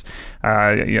nicely.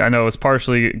 I know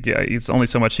it's only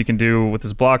so much he can do with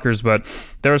his blockers, but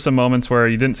there were some moments where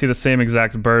you didn't see the same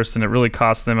exact burst, and it really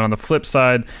cost them. And on the flip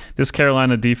side, this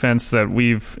Carolina defense that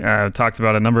we've talked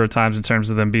about a number of times in terms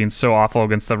of them being so awful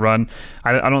against the run,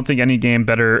 I don't think any game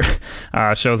better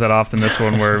shows that off than this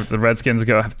one, where the Redskins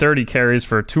have 30 carries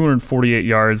for 248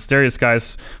 yards. Darius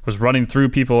Geis was running through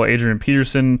people. Adrian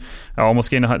Peterson almost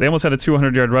gained they almost had a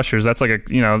 200-yard rushers. That's like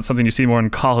something you see more in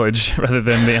college rather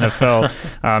than the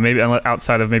NFL, maybe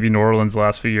outside of maybe New Orleans the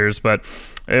last few years. But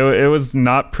it was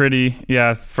not pretty.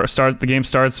 Yeah, the game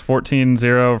starts 14-0,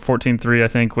 14-3, I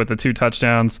think, with the 2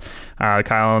 touchdowns. Kyle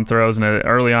Allen throws, and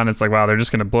early on it's like, wow, they're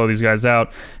just going to blow these guys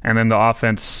out. And then the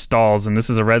offense stalls, and this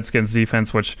is a Redskins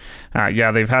defense, which,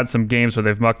 they've had some games where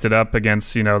they've mucked it up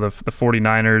against, the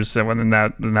 49ers and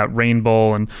in that Rain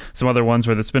Bowl and some other ones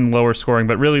where it's been lower scoring.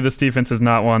 But really, this defense is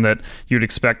not one that you'd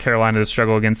expect Carolina to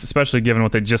struggle against, especially given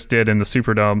what they just did in the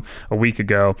Superdome a week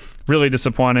ago. Really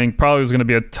disappointing. Probably was going to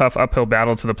be a tough uphill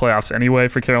battle to the playoffs anyway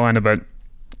for Carolina, but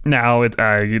now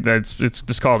it's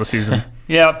just called a season.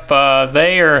 Yep,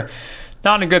 they are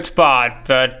not in a good spot.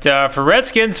 But for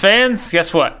Redskins fans,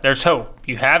 guess what? There's hope.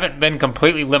 You haven't been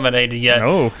completely eliminated yet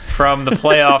from the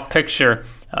playoff picture.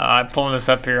 I'm pulling this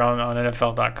up here on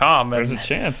NFL.com. There's a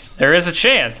chance. There is a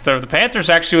chance. The Panthers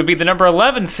actually would be the number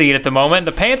 11 seed at the moment.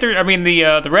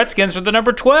 The Redskins are the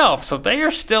number 12, so they are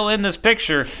still in this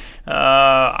picture.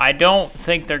 I don't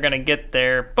think they're going to get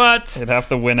there, but they'd have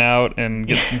to win out and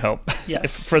get some help.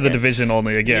 Yes, for the division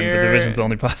only. Again, the division's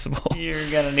only possible.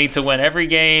 You're going to need to win every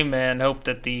game and hope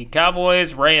that the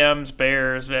Cowboys, Rams,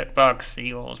 Bears, Bucks,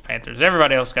 Eagles, Panthers,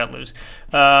 everybody else got to lose.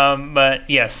 But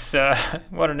yes,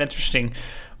 what an interesting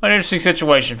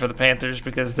situation for the Panthers,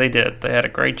 because they did. They had a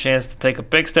great chance to take a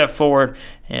big step forward,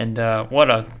 and what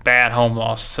a bad home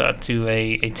loss to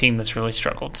a team that's really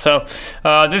struggled. So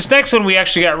this next one we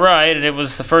actually got right, and it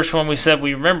was the first one we said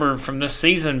we remember from this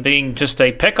season being just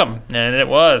a pick'em, and it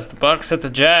was. The Bucs at the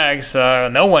Jags.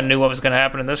 No one knew what was going to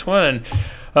happen in this one, and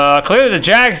clearly the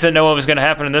Jags didn't know what was going to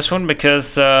happen in this one,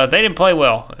 because they didn't play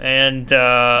well. And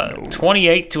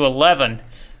 28-11.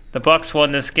 The Bucs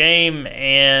won this game,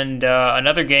 and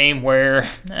another game where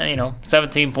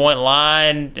 17-point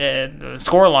line,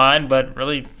 score line, but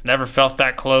really never felt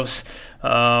that close.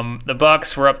 The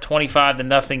Bucs were up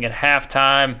 25-0 at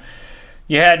halftime.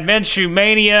 You had Minshew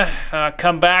Mania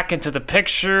come back into the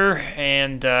picture,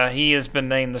 and he has been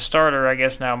named the starter, I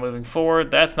guess, now moving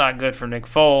forward. That's not good for Nick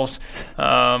Foles.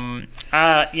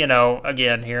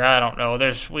 Again, here, I don't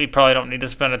know. We probably don't need to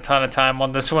spend a ton of time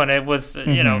on this one. It was,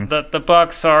 the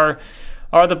Bucs are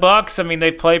are the Bucs. I mean,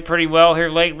 they've played pretty well here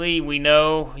lately. We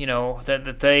know,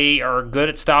 that they are good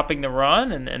at stopping the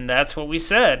run, and that's what we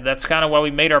said. That's kind of why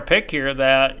we made our pick here,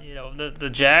 that, the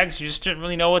Jags, you just didn't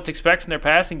really know what to expect from their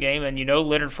passing game, and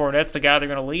Leonard Fournette's the guy they're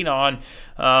going to lean on.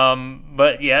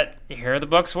 But yet, here the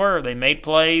Bucs were. They made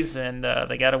plays, and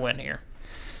they got a win here.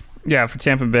 Yeah, for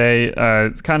Tampa Bay,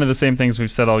 kind of the same things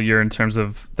we've said all year in terms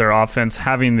of their offense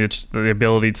having the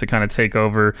ability to kind of take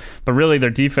over, but really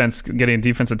their defense getting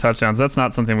defensive touchdowns, that's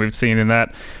not something we've seen, and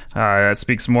that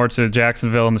speaks more to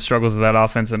Jacksonville and the struggles of that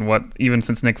offense and what, even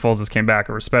since Nick Foles has came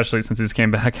back, or especially since he's came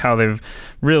back, how they've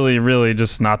really, really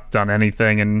just not done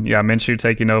anything. And yeah, Minshew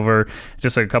taking over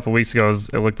just a couple weeks ago,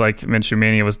 it looked like Minshew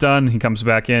Mania was done. He comes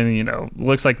back in,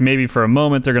 looks like maybe for a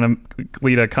moment they're going to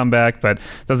lead a comeback, but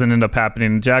doesn't end up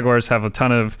happening. The Jaguars have a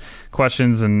ton of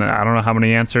questions, and I don't know how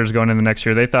many answers going into next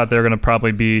year. They thought they were going to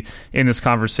probably be in this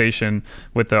conversation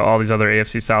with all these other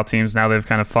AFC South teams. Now they've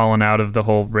kind of fallen out of the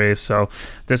whole race, so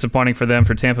disappointing for them.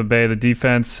 For Tampa Bay, the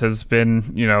defense has been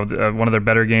one of their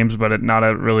better games, but not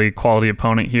a really quality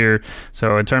opponent here.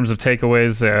 So in terms of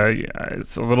takeaways,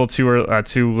 it's a little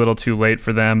too late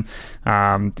for them.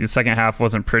 The second half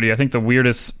wasn't pretty. I think the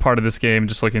weirdest part of this game,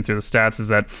 just looking through the stats, is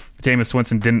that Jameis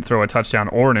Winston didn't throw a touchdown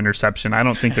or an interception. I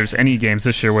don't think there's any games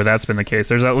this year where that's been the case.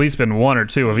 There's at least been one or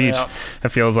two of each, it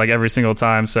feels like, every single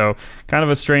time. So kind of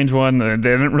a strange one. They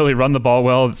didn't really run the ball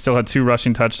well. It still had 2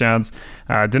 rushing touchdowns.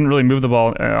 Didn't really move the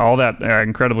ball all that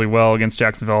incredibly well against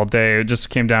Jacksonville all day. It just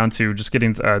came down to just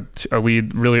getting a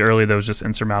lead really early that was just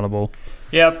insurmountable.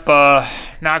 Yep,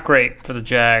 not great for the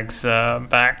Jags.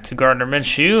 Back to Gardner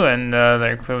Minshew, and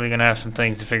they're clearly going to have some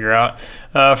things to figure out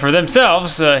for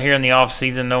themselves here in the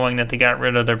offseason, knowing that they got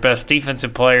rid of their best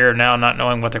defensive player, now not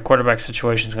knowing what their quarterback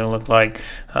situation is going to look like.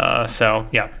 So,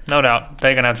 yeah, no doubt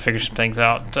they're going to have to figure some things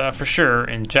out for sure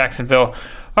in Jacksonville.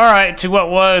 All right, to what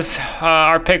was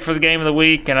our pick for the game of the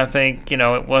week, and I think,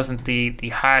 it wasn't the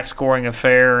high-scoring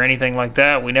affair or anything like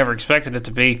that. We never expected it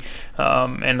to be,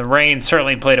 and the rain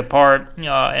certainly played a part in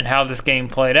how this game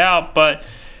played out, but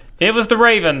it was the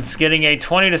Ravens getting a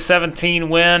 20-17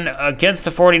 win against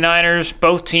the 49ers.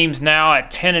 Both teams now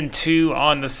at 10-2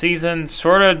 on the season.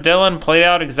 Sort of, Dylan, played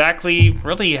out exactly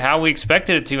really how we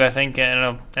expected it to, I think,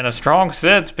 in a strong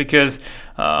sense, because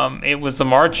it was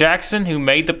Lamar Jackson who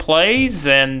made the plays,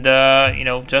 and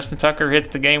Justin Tucker hits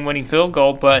the game-winning field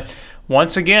goal, but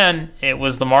once again, it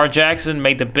was Lamar Jackson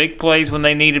made the big plays when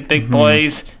they needed big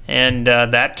plays, and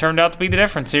that turned out to be the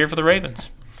difference here for the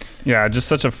Ravens. Yeah, just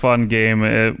such a fun game.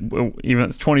 Even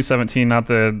 2017, not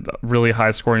the really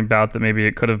high-scoring bout that maybe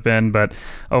it could have been, but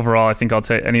overall, I think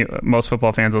most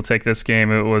football fans will take this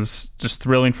game. It was just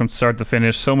thrilling from start to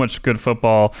finish. So much good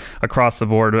football across the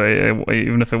board,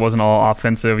 even if it wasn't all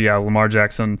offensive. Yeah, Lamar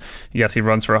Jackson, yes, he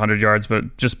runs for 100 yards,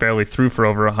 but just barely threw for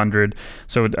over 100.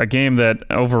 So a game that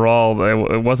overall,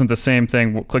 it wasn't the same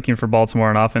thing clicking for Baltimore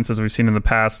on offense as we've seen in the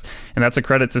past, and that's a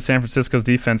credit to San Francisco's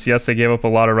defense. Yes, they gave up a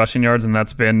lot of rushing yards, and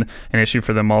that's been an issue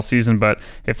for them all season, but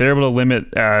if they're able to limit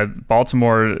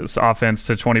Baltimore's offense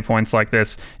to 20 points like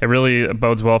this, it really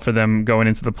bodes well for them going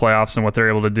into the playoffs and what they're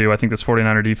able to do. I think this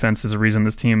 49er defense is a reason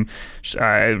this team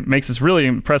makes this really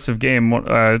impressive game.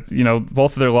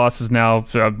 Both of their losses now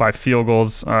by field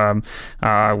goals on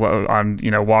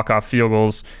walk-off field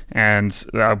goals, and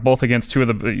both against two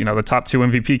of the top 2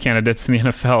 MVP candidates in the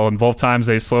NFL, and both times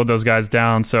they slowed those guys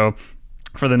down. So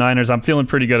for the Niners, I'm feeling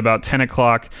pretty good about 10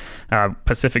 o'clock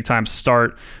Pacific time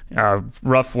start.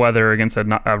 Rough weather against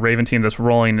a Raven team that's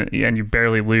rolling, and you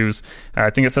barely lose. I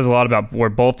think it says a lot about where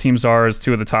both teams are as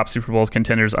 2 of the top Super Bowl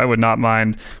contenders. I would not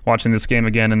mind watching this game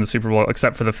again in the Super Bowl,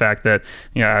 except for the fact that,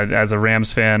 as a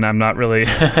Rams fan, I'm not really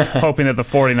hoping that the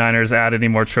 49ers add any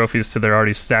more trophies to their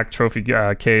already stacked trophy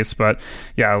case. But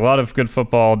yeah, a lot of good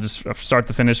football, just start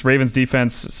to finish. Ravens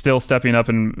defense still stepping up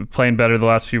and playing better the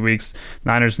last few weeks.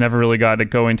 Niners never really got it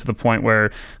going to the point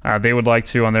where they would like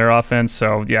to on their offense.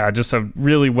 So yeah, just a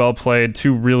really well played,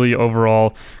 2 really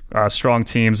overall strong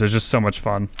teams. It's just so much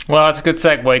fun. Well, it's a good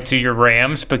segue to your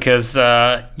Rams, because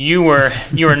you were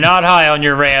not high on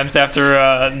your Rams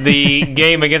after the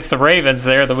game against the Ravens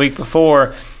there the week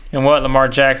before, and what Lamar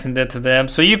Jackson did to them.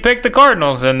 So you picked the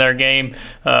Cardinals in their game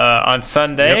on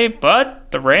Sunday, yep.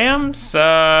 But the Rams,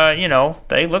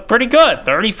 they look pretty good,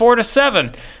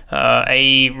 34-7.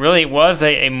 It was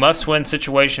a must-win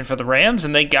situation for the Rams,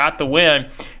 and they got the win.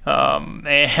 And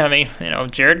I mean,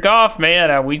 Jared Goff,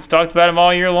 man, we've talked about him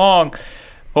all year long.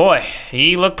 Boy,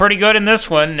 he looked pretty good in this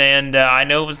one, and I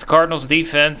know it was the Cardinals'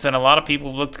 defense, and a lot of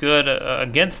people looked good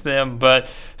against them, but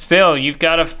still, you've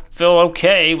got to feel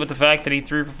okay with the fact that he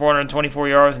threw for 424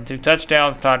 yards and 2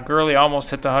 touchdowns. Todd Gurley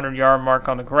almost hit the 100-yard mark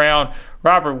on the ground.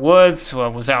 Robert Woods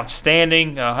was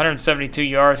outstanding, 172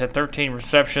 yards, had 13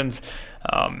 receptions.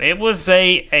 It was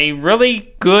a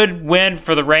really good win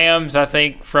for the Rams, I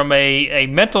think, from a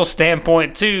mental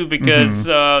standpoint, too, because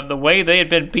the way they had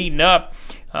been beaten up,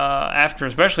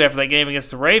 especially after that game against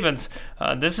the Ravens,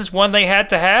 this is one they had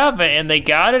to have, and they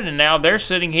got it, and now they're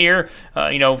sitting here,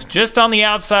 just on the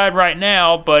outside right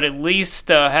now, but at least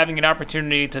having an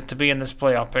opportunity to be in this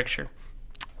playoff picture.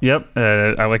 Yep.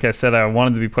 Like I said, I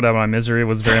wanted to be put out of my misery.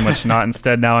 Was very much not.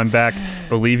 Instead, now I'm back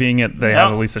believing it. They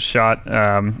have at least a shot.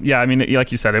 I mean,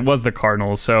 like you said, it was the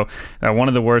Cardinals. So one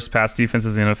of the worst pass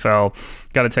defenses in the NFL.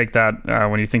 Got to take that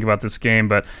when you think about this game,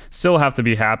 but still have to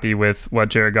be happy with what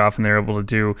Jared Goff and they're able to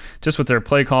do just with their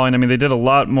play calling. I mean, they did a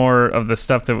lot more of the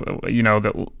stuff that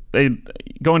they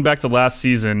going back to last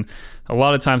season. A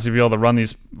lot of times they'd be able to run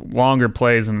these longer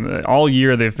plays, and all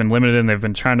year they've been limited and they've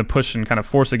been trying to push and kind of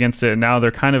force against it, and now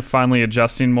they're kind of finally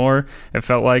adjusting more. It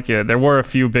felt like there were a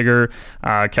few bigger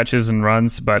catches and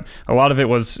runs, but a lot of it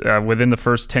was within the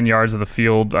first 10 yards of the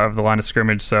field of the line of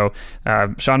scrimmage. So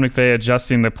Sean McVay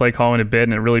adjusting the play calling a bit,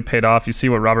 and it really paid off. You see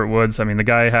what Robert Woods, I mean, the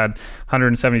guy had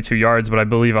 172 yards, but I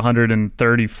believe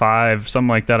 135, something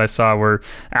like that I saw, were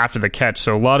after the catch.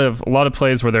 So a lot of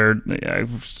plays where they're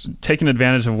taking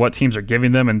advantage of what teams are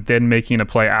giving them and then making a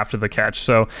play after the catch.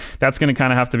 So that's going to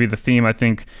kind of have to be the theme, I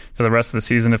think, for the rest of the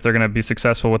season if they're going to be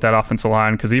successful with that offensive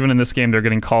line, because even in this game they're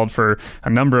getting called for a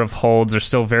number of holds. They're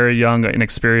still very young,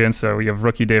 inexperienced. So we have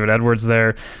rookie David Edwards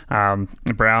there,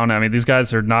 Brown. I mean, these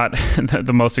guys are not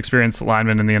the most experienced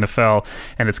linemen in the NFL,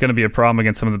 and it's going to be a problem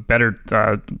against some of the better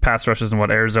pass rushes than what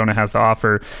Arizona has to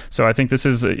offer. So I think this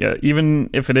is,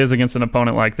 even if it is against an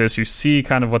opponent like this, you see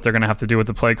kind of what they're going to have to do with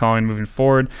the play calling moving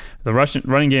forward. The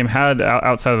running game had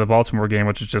outside of the Baltimore game,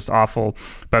 which was just awful,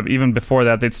 but even before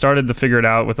that, they'd started to figure it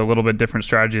out with a little bit different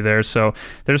strategy there. So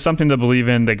there's something to believe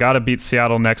in. They got to beat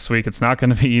Seattle next week. It's not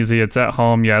going to be easy. It's at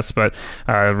home, yes, but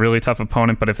a really tough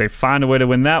opponent. But if they find a way to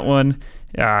win that one,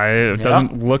 it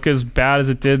doesn't look as bad as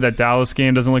it did. That Dallas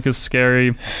game doesn't look as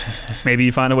scary. Maybe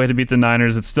you find a way to beat the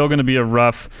Niners. It's still going to be a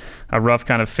rough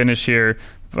kind of finish here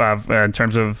in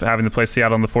terms of having to play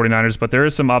Seattle and the 49ers, but there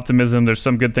is some optimism. There's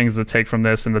some good things to take from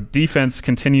this, and the defense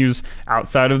continues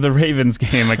outside of the Ravens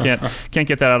game. I can't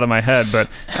get that out of my head, but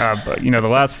the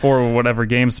last 4 or whatever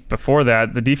games before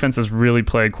that, the defense has really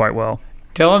played quite well.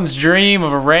 Dylan's dream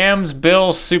of a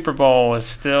Rams-Bills Super Bowl is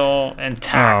still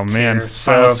intact. Oh, man. Here,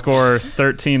 Final score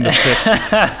 13-6.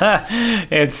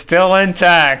 It's still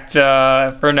intact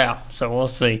for now. So we'll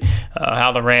see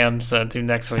how the Rams do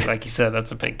next week. Like you said,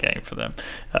 that's a big game for them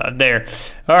there.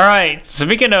 All right.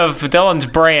 Speaking of Dylan's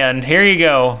brand, here you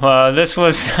go. This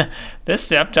was...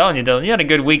 I'm telling you, Dylan, you had a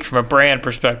good week from a brand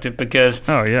perspective because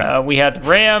we had the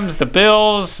Rams, the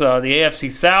Bills, the AFC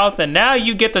South, and now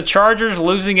you get the Chargers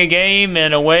losing a game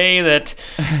in a way that,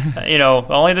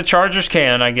 only the Chargers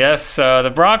can, I guess.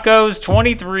 The Broncos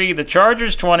 23, the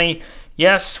Chargers 20.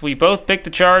 Yes, we both picked the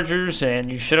Chargers, and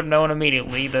you should have known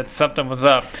immediately that something was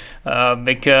up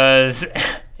because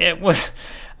it was...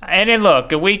 And then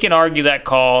look, we can argue that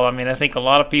call. I mean, I think a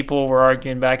lot of people were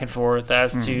arguing back and forth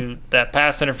as to that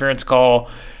pass interference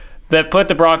call that put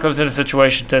the Broncos in a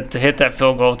situation to hit that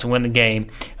field goal to win the game.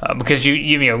 Because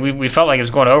we felt like it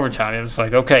was going to overtime. It was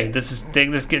like, okay, this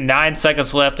get 9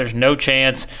 seconds left. There's no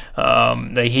chance.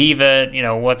 They heave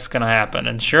it. What's going to happen?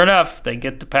 And sure enough, they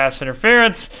get the pass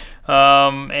interference,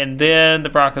 and then the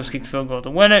Broncos kick the field goal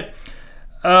to win it.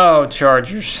 Oh,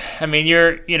 Chargers. I mean,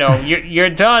 you're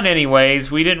done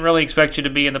anyways. We didn't really expect you to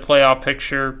be in the playoff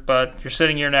picture, but you're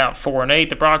sitting here now at 4-8.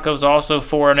 The Broncos also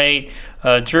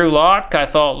 4-8. Drew Lock, I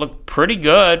thought, looked pretty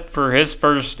good for his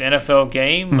first NFL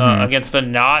game against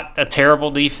not a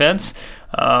terrible defense.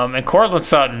 And Courtland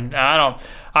Sutton,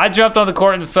 I jumped on the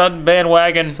Courtland Sutton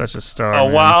bandwagon such a star,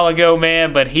 while ago,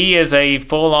 man, but he is a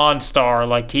full-on star.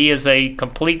 Like, he is a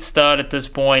complete stud at this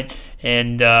point.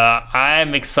 And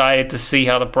I'm excited to see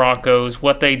how the Broncos,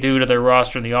 what they do to their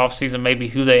roster in the offseason, maybe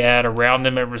who they add around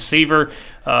them at receiver.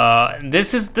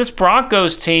 This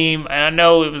Broncos team, and I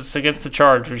know it was against the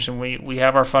Chargers, and we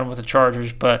have our fun with the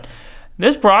Chargers, but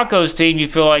this Broncos team, you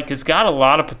feel like, has got a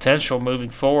lot of potential moving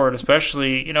forward,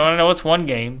 especially, I know it's one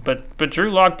game, but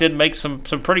Drew Lock did make some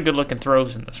pretty good-looking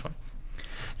throws in this one.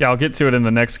 I'll get to it in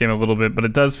the next game a little bit, but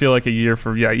it does feel like a year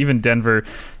for even Denver.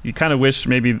 You kind of wish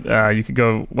maybe you could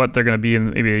go what they're going to be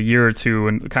in maybe a year or two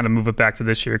and kind of move it back to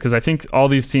this year, because I think all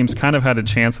these teams kind of had a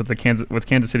chance with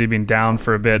Kansas City being down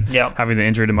for a bit, having the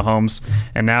injury to Mahomes,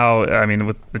 and now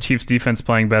with the Chiefs defense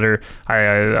playing better,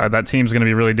 that team's going to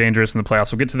be really dangerous in the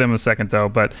playoffs. We'll get to them in a second though,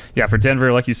 but for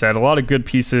Denver, like you said, a lot of good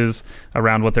pieces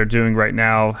around what they're doing right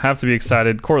now. Have to be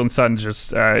excited. Courtland Sutton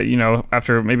just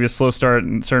after maybe a slow start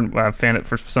and certain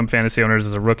for some fantasy owners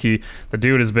as a rookie, the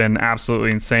dude has been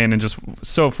absolutely insane and just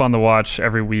so fun to watch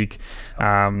every week.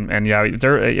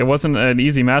 It wasn't an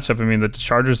easy matchup. I mean, the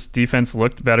Chargers defense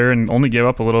looked better and only gave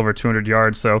up a little over 200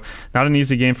 yards, so not an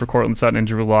easy game for Courtland Sutton and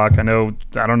Drew Lock. I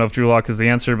don't know if Drew Lock is the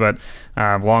answer, but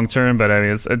long term, but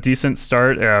it's a decent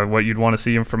start. What you'd want to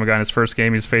see him from a guy in his first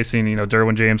game. He's facing,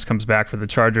 Derwin James comes back for the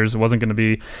Chargers. It wasn't going to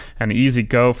be an easy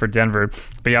go for Denver.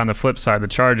 But on the flip side, the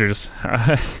Chargers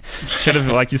should have,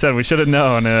 like you said, we should have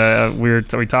known.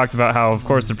 We talked about how, of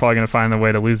course, they're probably going to find a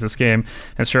way to lose this game,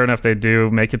 and sure enough, they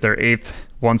do make it their 8th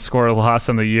one-score loss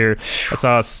on the year. I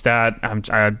saw a stat. I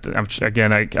don't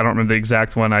remember the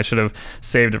exact one. I should have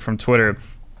saved it from Twitter.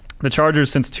 The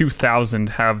Chargers since 2000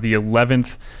 have the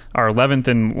 11th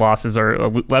in losses, or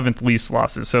 11th least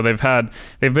losses. So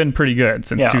they've been pretty good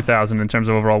since 2000 in terms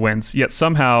of overall wins. Yet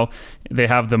somehow they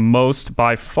have the most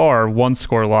by far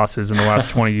one-score losses in the last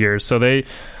 20 years. So they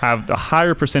have the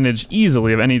higher percentage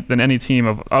easily than any team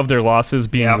of their losses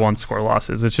being one-score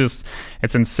losses.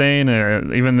 It's insane.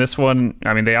 Even this one,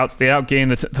 I mean, they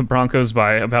outgained the Broncos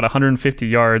by about 150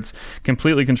 yards.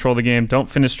 Completely control the game. Don't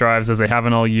finish drives as they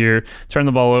haven't all year. Turn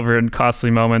the ball over in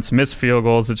costly moments. Miss field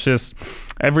goals. It's just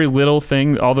every little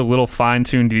thing, all the little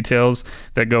fine-tuned details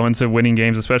that go into winning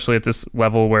games, especially at this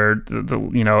level where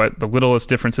the littlest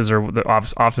differences are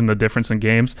often the difference in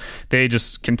games. They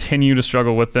just continue to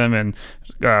struggle with them, and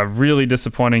really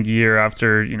disappointing year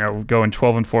after going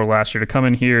 12-4 last year to come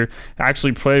in here,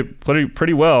 actually play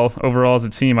pretty well overall as a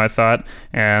team, I thought,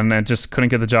 and just couldn't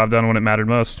get the job done when it mattered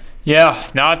most. Yeah,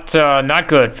 not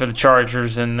good for the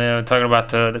Chargers. And talking about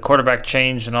the quarterback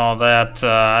change and all that,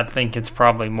 I think it's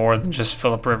probably more than just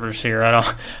Phillip Rivers here.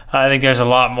 I think there's a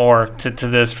lot more to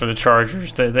this for the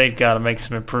Chargers. They've got to make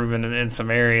some improvement in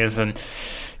some areas. And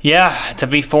to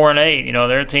be 4-8,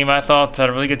 they're a team I thought had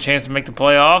a really good chance to make the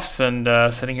playoffs,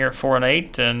 and sitting here at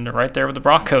 4-8 and right there with the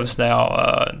Broncos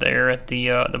now. They're at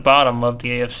the bottom of the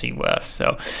AFC West.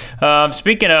 So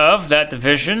speaking of that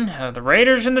division, the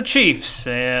Raiders and the Chiefs,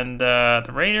 and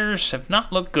the Raiders have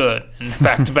not looked good in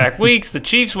back-to-back weeks. The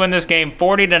Chiefs win this game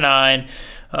 40-9.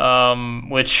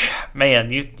 Which, man,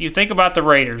 you think about the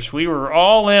Raiders. We were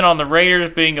all in on the Raiders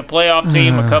being a playoff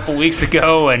team a couple weeks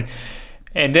ago,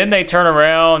 and then they turn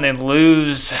around and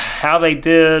lose how they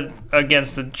did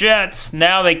against the Jets.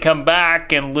 Now they come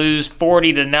back and lose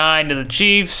 40-9 to the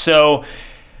Chiefs. So,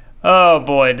 oh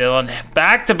boy, Dylan,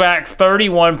 back-to-back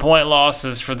 31-point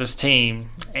losses for this team.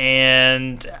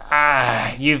 And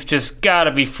you've just got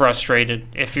to be frustrated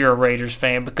if you're a Raiders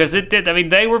fan, because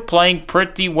they were playing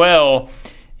pretty well.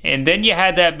 And then you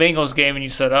had that Bengals game, and you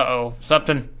said, "Uh-oh,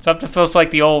 something feels like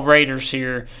the old Raiders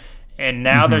here." And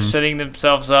now they're setting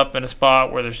themselves up in a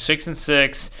spot where they're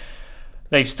 6-6.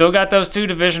 They've still got those two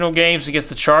divisional games against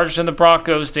the Chargers and the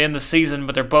Broncos to end the season,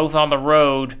 but they're both on the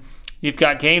road. You've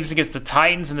got games against the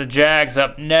Titans and the Jags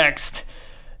up next.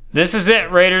 This is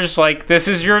it, Raiders. This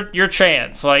is your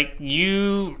chance.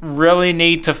 You really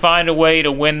need to find a way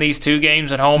to win these two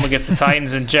games at home against the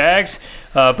Titans and Jags,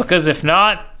 because if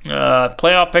not,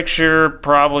 playoff picture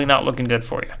probably not looking good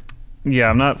for you. Yeah,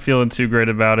 I'm not feeling too great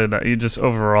about it. You just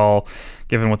overall,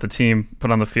 given what the team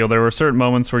put on the field, there were certain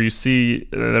moments where you see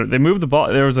they moved the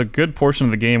ball. There was a good portion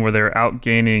of the game where they were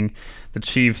outgaining the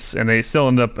Chiefs, and they still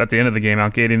end up at the end of the game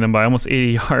outgaining them by almost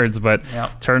 80 yards. But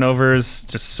turnovers,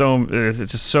 it's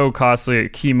just so costly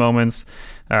at key moments.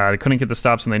 They couldn't get the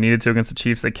stops when they needed to against the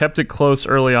Chiefs. They kept it close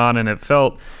early on, and it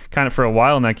felt kind of for a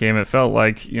while in that game, it felt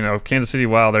like, Kansas City,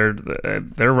 wow, they're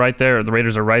right there. The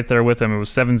Raiders are right there with them. It was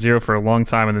 7-0 for a long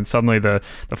time, and then suddenly the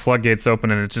floodgates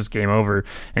open, and it's just game over.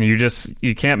 And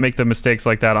you can't make the mistakes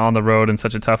like that on the road in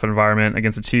such a tough environment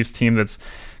against a Chiefs team that's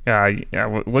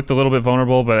looked a little bit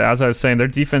vulnerable, but as I was saying, their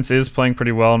defense is playing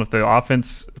pretty well, and if the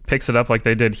offense picks it up like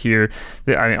they did here,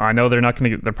 I know they're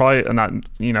probably not,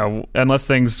 unless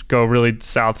things go really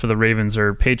south for the Ravens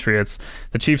or Patriots,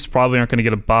 the Chiefs probably aren't going to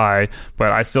get a bye,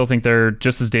 but I still think they're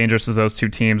just as dangerous as those two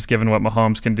teams, given what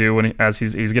Mahomes can do as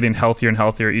he's getting healthier and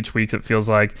healthier each week. It feels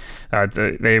like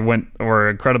they were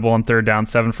incredible on third down,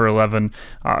 7 for 11,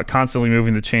 constantly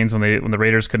moving the chains when the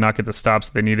Raiders could not get the stops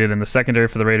they needed, and the secondary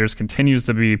for the Raiders continues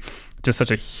to be just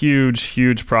such a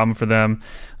huge problem for them.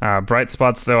 Bright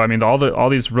spots though, I mean, all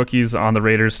these rookies on the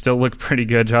Raiders still look pretty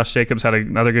good. Josh Jacobs had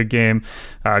another good game.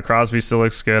 Crosby still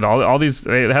looks good. All these,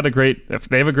 they have a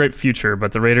great future.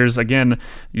 But the Raiders, again,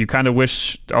 you kind of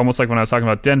wish, almost like when I was talking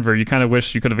about Denver, you kind of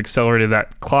wish you could have accelerated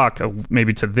that clock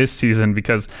maybe to this season,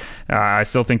 because I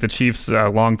still think the Chiefs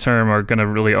long term are going to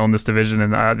really own this division,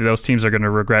 and those teams are going to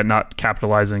regret not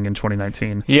capitalizing in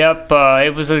 2019. Yep,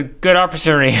 it was a good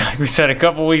opportunity. Like we said a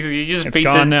couple weeks ago, It's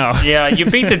gone now. Yeah, you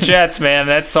beat the Jets, man.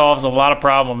 That solves a lot of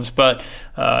problems, but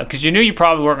because you knew you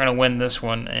probably weren't going to win this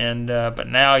one, and but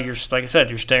now you're, like I said,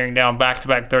 you're staring down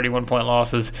back-to-back 31-point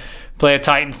losses. Play a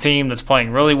Titans team that's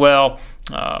playing really well.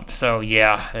 So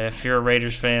yeah, if you're a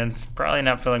Raiders fan, probably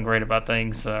not feeling great about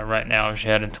things right now as you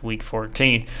head into Week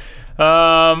 14.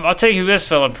 I'll tell you who is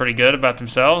feeling pretty good about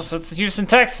themselves. That's the Houston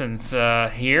Texans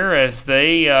here, as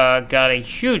they got a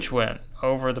huge win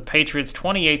over the Patriots,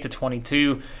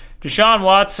 28-22. Deshaun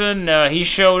Watson, he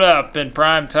showed up in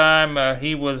prime time.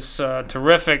 He was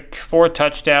terrific. 4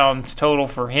 touchdowns total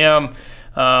for him.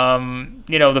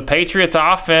 The Patriots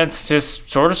offense just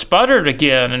sort of sputtered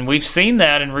again, and we've seen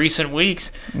that in recent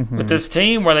weeks with this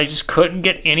team, where they just couldn't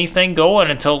get anything going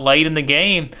until late in the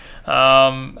game.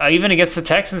 Even against the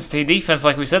Texans defense,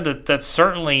 like we said, that's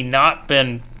certainly not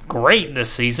been great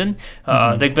this season.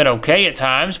 They've been okay at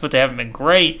times, but they haven't been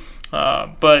great.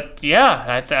 But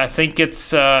yeah, I think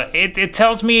it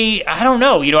tells me, I don't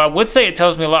know, I would say it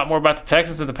tells me a lot more about the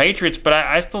Texans than the Patriots, but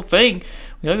I still think,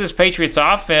 when you look at this Patriots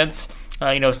offense,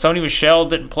 Sony Michel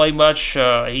didn't play much.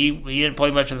 He didn't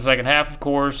play much in the second half, of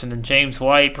course, and then James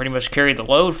White pretty much carried the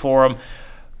load for him.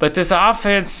 But this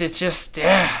offense, it's just,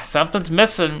 something's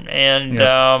missing, and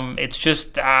it's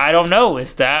just, I don't know.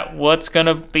 Is that what's going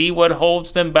to be what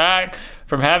holds them back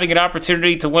from having an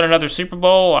opportunity to win another Super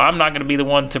Bowl? I'm not going to be the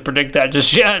one to predict that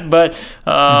just yet, but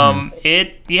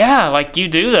like you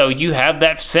do, though, you have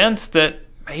that sense that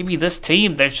maybe this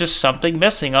team, there's just something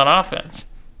missing on offense.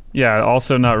 Yeah,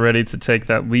 also not ready to take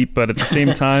that leap, but at the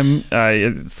same time,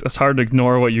 it's hard to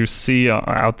ignore what you see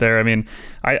out there. I mean,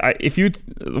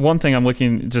 one thing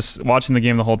I'm just watching the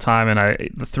game the whole time,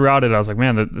 and throughout it, I was like,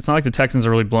 man, it's not like the Texans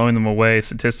are really blowing them away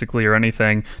statistically or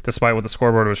anything, despite what the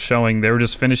scoreboard was showing. They were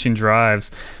just finishing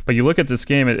drives. But you look at this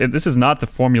game, this is not the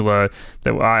formula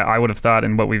that I would have thought,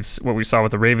 and what we saw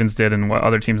what the Ravens did and what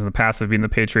other teams in the past have beaten the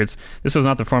Patriots. This was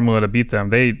not the formula to beat them.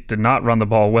 They did not run the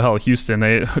ball well. Houston,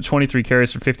 they 23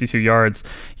 carries for 52 yards.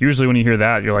 Usually when you hear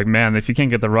that, you're like, man, if you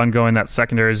can't get the run going, that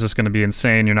secondary is just going to be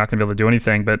insane. You're not going to be able to do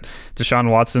anything. But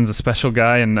Deshaun Watson's a special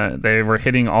guy, and they were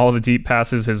hitting all the deep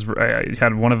passes. He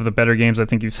had one of the better games I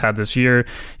think he's had this year.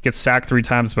 He gets sacked 3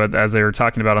 times, but as they were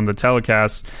talking about on the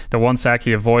telecast, the one sack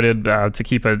he avoided to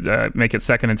keep make it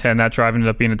 2nd and 10, that drive ended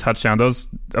up being a touchdown. Those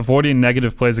avoiding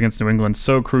negative plays against New England,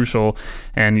 so crucial.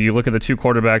 And you look at the 2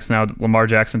 quarterbacks now, Lamar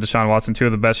Jackson, Deshaun Watson, 2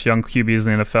 of the best young QBs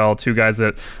in the NFL, 2 guys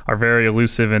that are very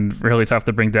elusive and really tough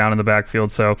to bring down in the backfield.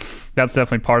 So that's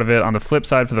definitely part of it. On the flip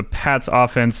side, for the Pats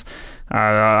offense,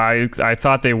 I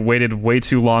thought they waited way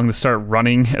too long to start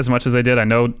running as much as they did. I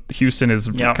know Houston is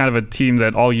kind of a team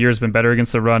that all year has been better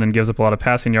against the run and gives up a lot of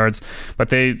passing yards, but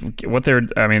they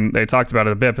talked about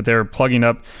it a bit, but they're plugging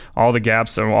up all the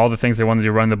gaps and all the things they wanted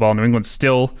to run the ball. New England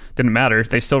still didn't matter.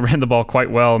 They still ran the ball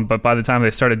quite well, but by the time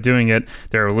they started doing it,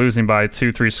 they were losing by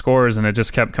 2-3 scores, and it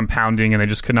just kept compounding, and they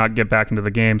just could not get back into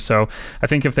the game. So I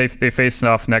think if they face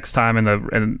off next time in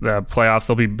the playoffs,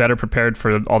 they'll be better prepared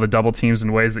for all the double teams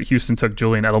in ways that Houston took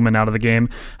Julian Edelman out of the game.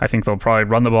 I think they'll probably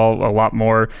run the ball a lot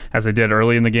more as they did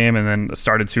early in the game, and then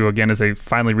started to again as they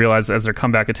finally realized as their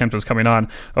comeback attempt was coming on,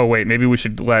 oh wait, maybe we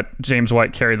should let James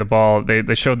White carry the ball.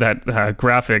 They showed that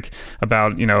graphic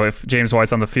about, if James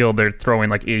White's on the field, they're throwing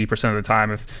like 80% of the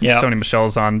time. If Sony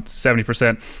Michel's on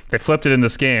 70%, they flipped it in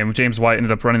this game. James White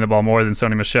ended up running the ball more than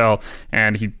Sony Michel,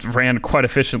 and he ran quite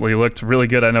efficiently, looked really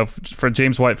good. I know for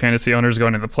James White fantasy owners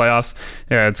going into the playoffs,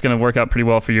 it's going to work out pretty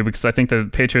well for you, because I think the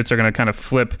Patriots are going to kind of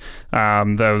flip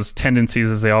those tendencies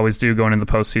as they always do going into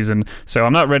the postseason. So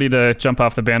I'm not ready to jump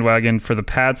off the bandwagon for the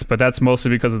Pats, but that's mostly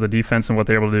because of the defense and what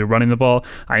they're able to do running the ball.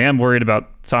 I am worried about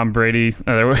Tom Brady.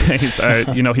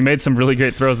 He made some really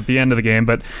great throws at the end of the game,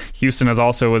 but Houston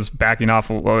was backing off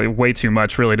way too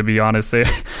much, really, to be honest.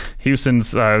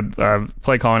 Houston's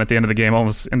play calling at the end of the game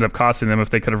almost ended up costing them if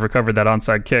they could have recovered that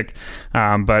onside kick.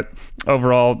 But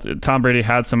overall, Tom Brady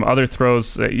had some other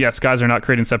throws. Yes, guys are not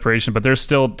creating separation, but there's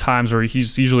still time times where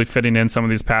he's usually fitting in some of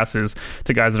these passes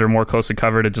to guys that are more closely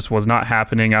covered. It just was not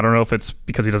happening. I don't know if it's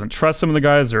because he doesn't trust some of the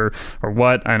guys or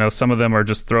what. I know some of them are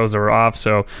just throws that were off.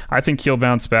 So I think he'll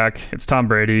bounce back. It's Tom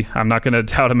Brady. I'm not going to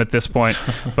doubt him at this point,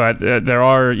 but there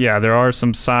are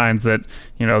some signs that,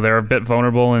 they're a bit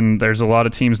vulnerable, and there's a lot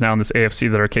of teams now in this AFC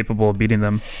that are capable of beating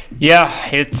them. Yeah,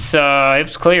 it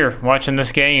was clear watching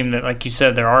this game that, like you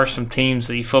said, there are some teams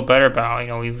that you feel better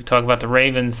about. We talk about the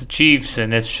Ravens, the Chiefs,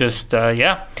 and it's just,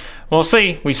 we'll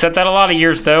see. We've said that a lot of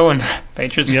years, though, and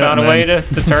Patriots found a way to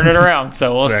turn it around,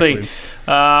 so we'll see.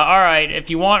 All right,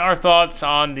 if you want our thoughts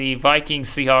on the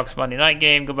Vikings-Seahawks Monday night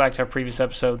game, go back to our previous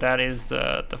episode. That is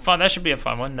the fun. That should be a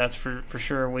fun one, that's for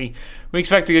sure. We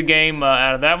expect a good game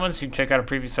out of that one, so you can check out our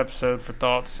previous episode for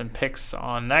thoughts and picks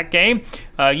on that game.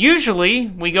 Usually,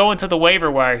 we go into the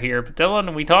waiver wire here, but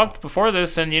Dylan, we talked before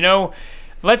this, and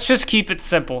let's just keep it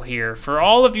simple here. For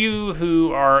all of you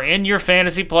who are in your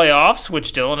fantasy playoffs,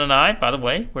 which Dylan and I, by the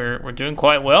way, we're doing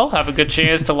quite well, have a good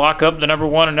chance to lock up the number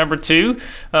 1 and number 2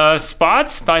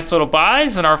 spots. Nice little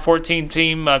buys in our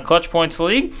 14-team Clutch Points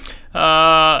League.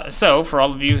 So for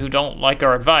all of you who don't like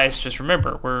our advice, just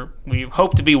remember, we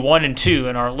hope to be 1 and 2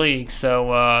 in our league.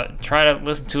 So try to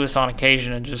listen to us on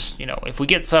occasion and just, if we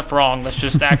get stuff wrong, let's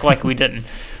just act like we didn't.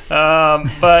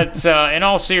 But in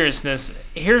all seriousness,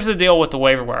 here's the deal with the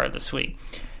waiver wire this week.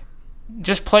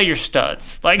 Just play your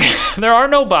studs. There are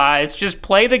no buys. Just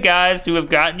play the guys who have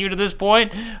gotten you to this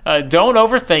point. Don't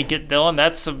overthink it, Dylan.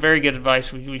 That's some very good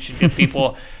advice we should give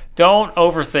people. Don't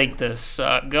overthink this.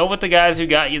 Go with the guys who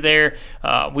got you there.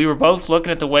 We were both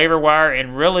looking at the waiver wire,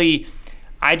 and really,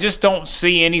 I just don't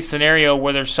see any scenario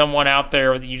where there's someone out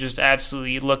there that you just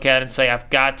absolutely look at and say, I've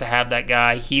got to have that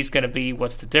guy. He's going to be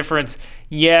what's the difference.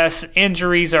 Yes,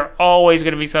 injuries are always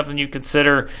going to be something you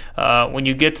consider when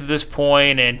you get to this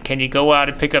point, and can you go out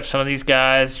and pick up some of these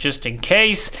guys just in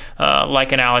case,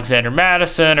 like an Alexander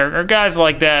Madison or guys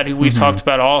like that who we've talked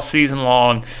about all season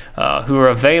long who are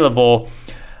available.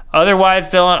 Otherwise,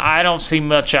 Dylan, I don't see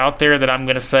much out there that I'm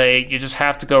going to say you just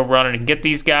have to go running and get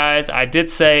these guys. I did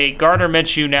say Gardner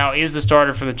Minshew now is the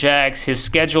starter for the Jags. His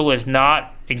schedule is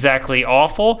not exactly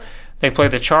awful. They play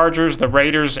the Chargers, the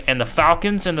Raiders, and the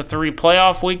Falcons in the 3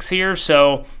 playoff weeks here,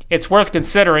 so it's worth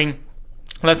considering.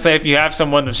 Let's say if you have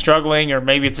someone that's struggling, or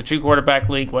maybe it's a 2-quarterback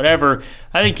league, whatever,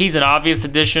 I think he's an obvious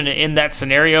addition in that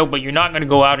scenario, but you're not going to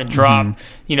go out and drop,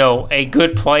 a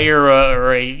good player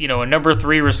or a number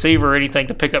 3 receiver or anything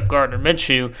to pick up Gardner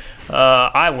Minshew.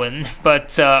 I wouldn't.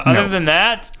 But other than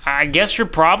that, I guess you're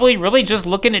probably really just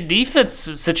looking at defense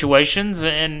situations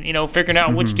and, figuring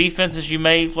out which defenses you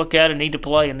may look at and need to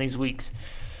play in these weeks.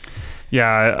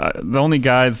 Yeah, the only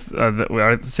guys that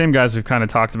are the same guys we've kind of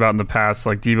talked about in the past,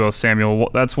 like Deebo Samuel.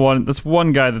 That's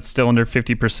one guy that's still under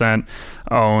 50%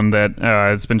 owned that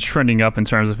has been trending up in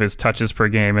terms of his touches per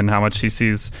game and how much he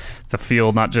sees the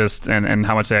field, not just and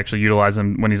how much they actually utilize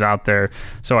him when he's out there.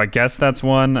 So I guess that's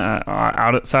one.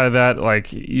 Outside of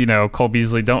that, Cole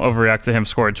Beasley, don't overreact to him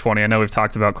scoring 20. I know we've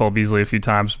talked about Cole Beasley a few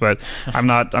times, but I'm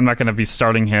not going to be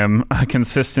starting him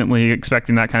consistently,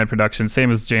 expecting that kind of production. Same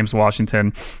as James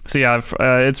Washington. So yeah.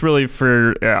 It's really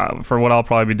for what I'll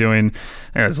probably be doing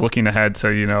is looking ahead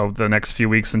to the next few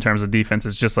weeks in terms of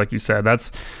defenses. Just like you said, that's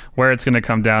where it's going to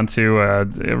come down to.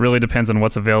 It really depends on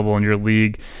what's available in your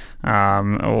league.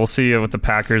 We'll see with the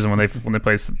Packers and when they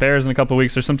play the Bears in a couple of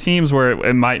weeks. There's some teams where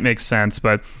it might make sense,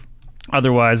 but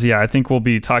otherwise, I think we'll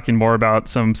be talking more about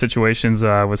some situations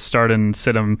with start and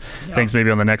sit 'em things maybe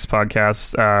on the next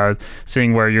podcast,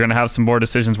 seeing where you're going to have some more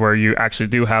decisions where you actually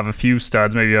do have a few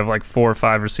studs. Maybe you have like 4 or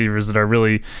 5 receivers that are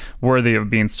really worthy of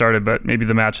being started, but maybe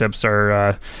the matchups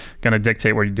are going to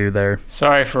dictate what you do there.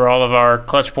 Sorry for all of our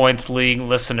Clutch Points League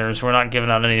listeners. We're not giving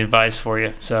out any advice for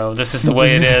you. So this is the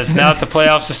way it is. Now that the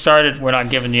playoffs have started, we're not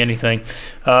giving you anything.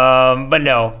 But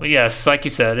no, yes, like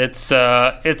you said, it's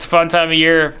a fun time of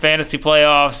year. Fantasy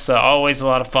playoffs, always a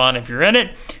lot of fun if you're in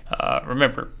it.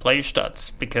 Remember, play your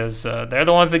studs because they're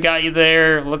the ones that got you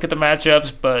there. Look at the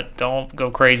matchups, but don't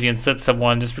go crazy and sit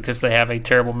someone just because they have a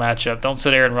terrible matchup. Don't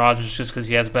sit Aaron Rodgers just because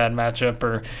he has a bad matchup,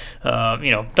 or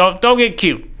don't get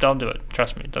cute. Don't do it.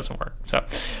 Trust me, it doesn't work. So,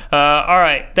 all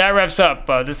right, that wraps up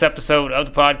this episode of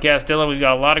the podcast. Dylan, we've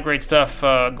got a lot of great stuff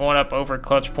going up over at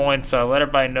Clutch Points. Let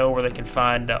everybody know where they can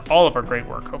find all of our great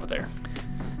work over there.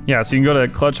 Yeah, so you can go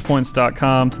to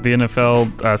clutchpoints.com to the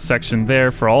NFL section there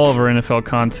for all of our NFL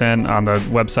content on the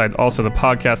website. Also, the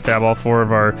podcast tab, all 4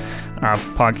 of our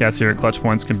podcasts here at Clutch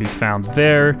Points can be found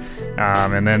there.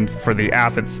 And then for the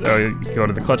app, it's go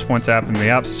to the Clutch Points app in the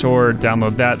App Store,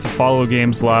 download that to follow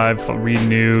games live, read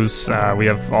news. We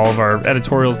have all of our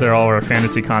editorials there, all of our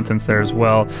fantasy contents there as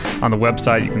well. On the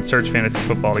website, you can search fantasy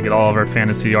football to get all of our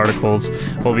fantasy articles.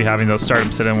 We'll be having those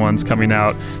start-up sit-in ones coming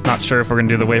out. Not sure if we're going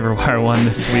to do the waiver wire one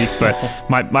this week, but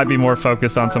might be more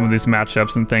focused on some of these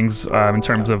matchups and things in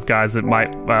terms of guys that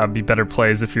might be better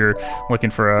plays if you're looking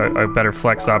for a better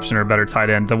flex option or a better tight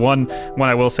end. The one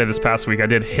I will say this past week I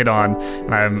did hit on,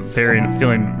 and I'm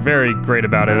feeling very great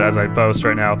about it as I boast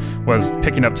right now, was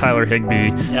picking up Tyler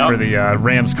Higbee for the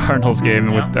Rams-Cardinals game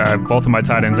with both of my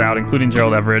tight ends out, including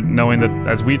Gerald Everett, knowing that,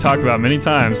 as we talked about many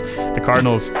times, the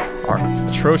Cardinals are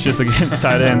atrocious against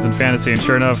tight ends in fantasy, and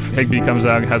sure enough, Higbee comes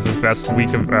out and has his best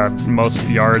week of most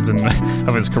yards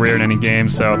of his career in any game.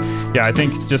 So yeah, I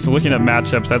think just looking at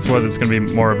matchups, that's what it's going to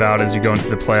be more about as you go into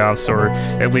the playoffs, or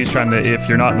at least trying to, if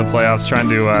you're not in the playoffs, trying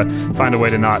to find a way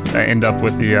to not end up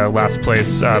with the last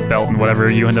place belt and whatever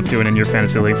you end up doing in your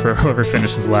fantasy league for whoever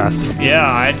finishes last. Yeah,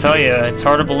 I tell you, it's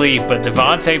hard to believe, but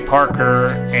Devontae Parker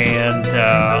and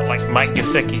like Mike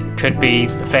Gesicki could be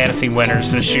the fantasy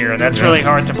winners this year. That's really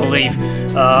hard to believe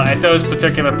at those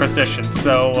particular positions.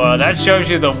 So that shows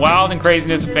you the wild and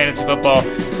craziness of fantasy football.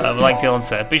 Like Dylan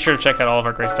said, be sure to check out all of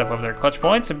our great stuff over there at Clutch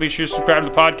Points, and be sure to subscribe to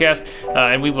the podcast,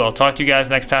 and we will talk to you guys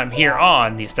next time here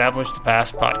on the Establish the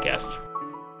Pass podcast.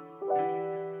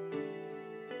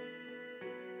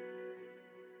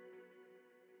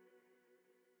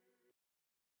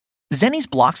 Zenni's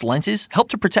Blocks lenses help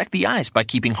to protect the eyes by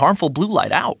keeping harmful blue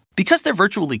light out. Because they're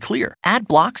virtually clear, add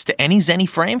blocks to any Zenni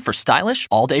frame for stylish,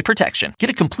 all-day protection. Get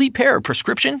a complete pair of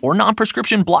prescription or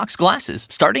non-prescription Blocks glasses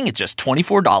starting at just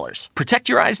 $24. Protect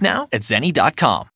your eyes now at Zenni.com.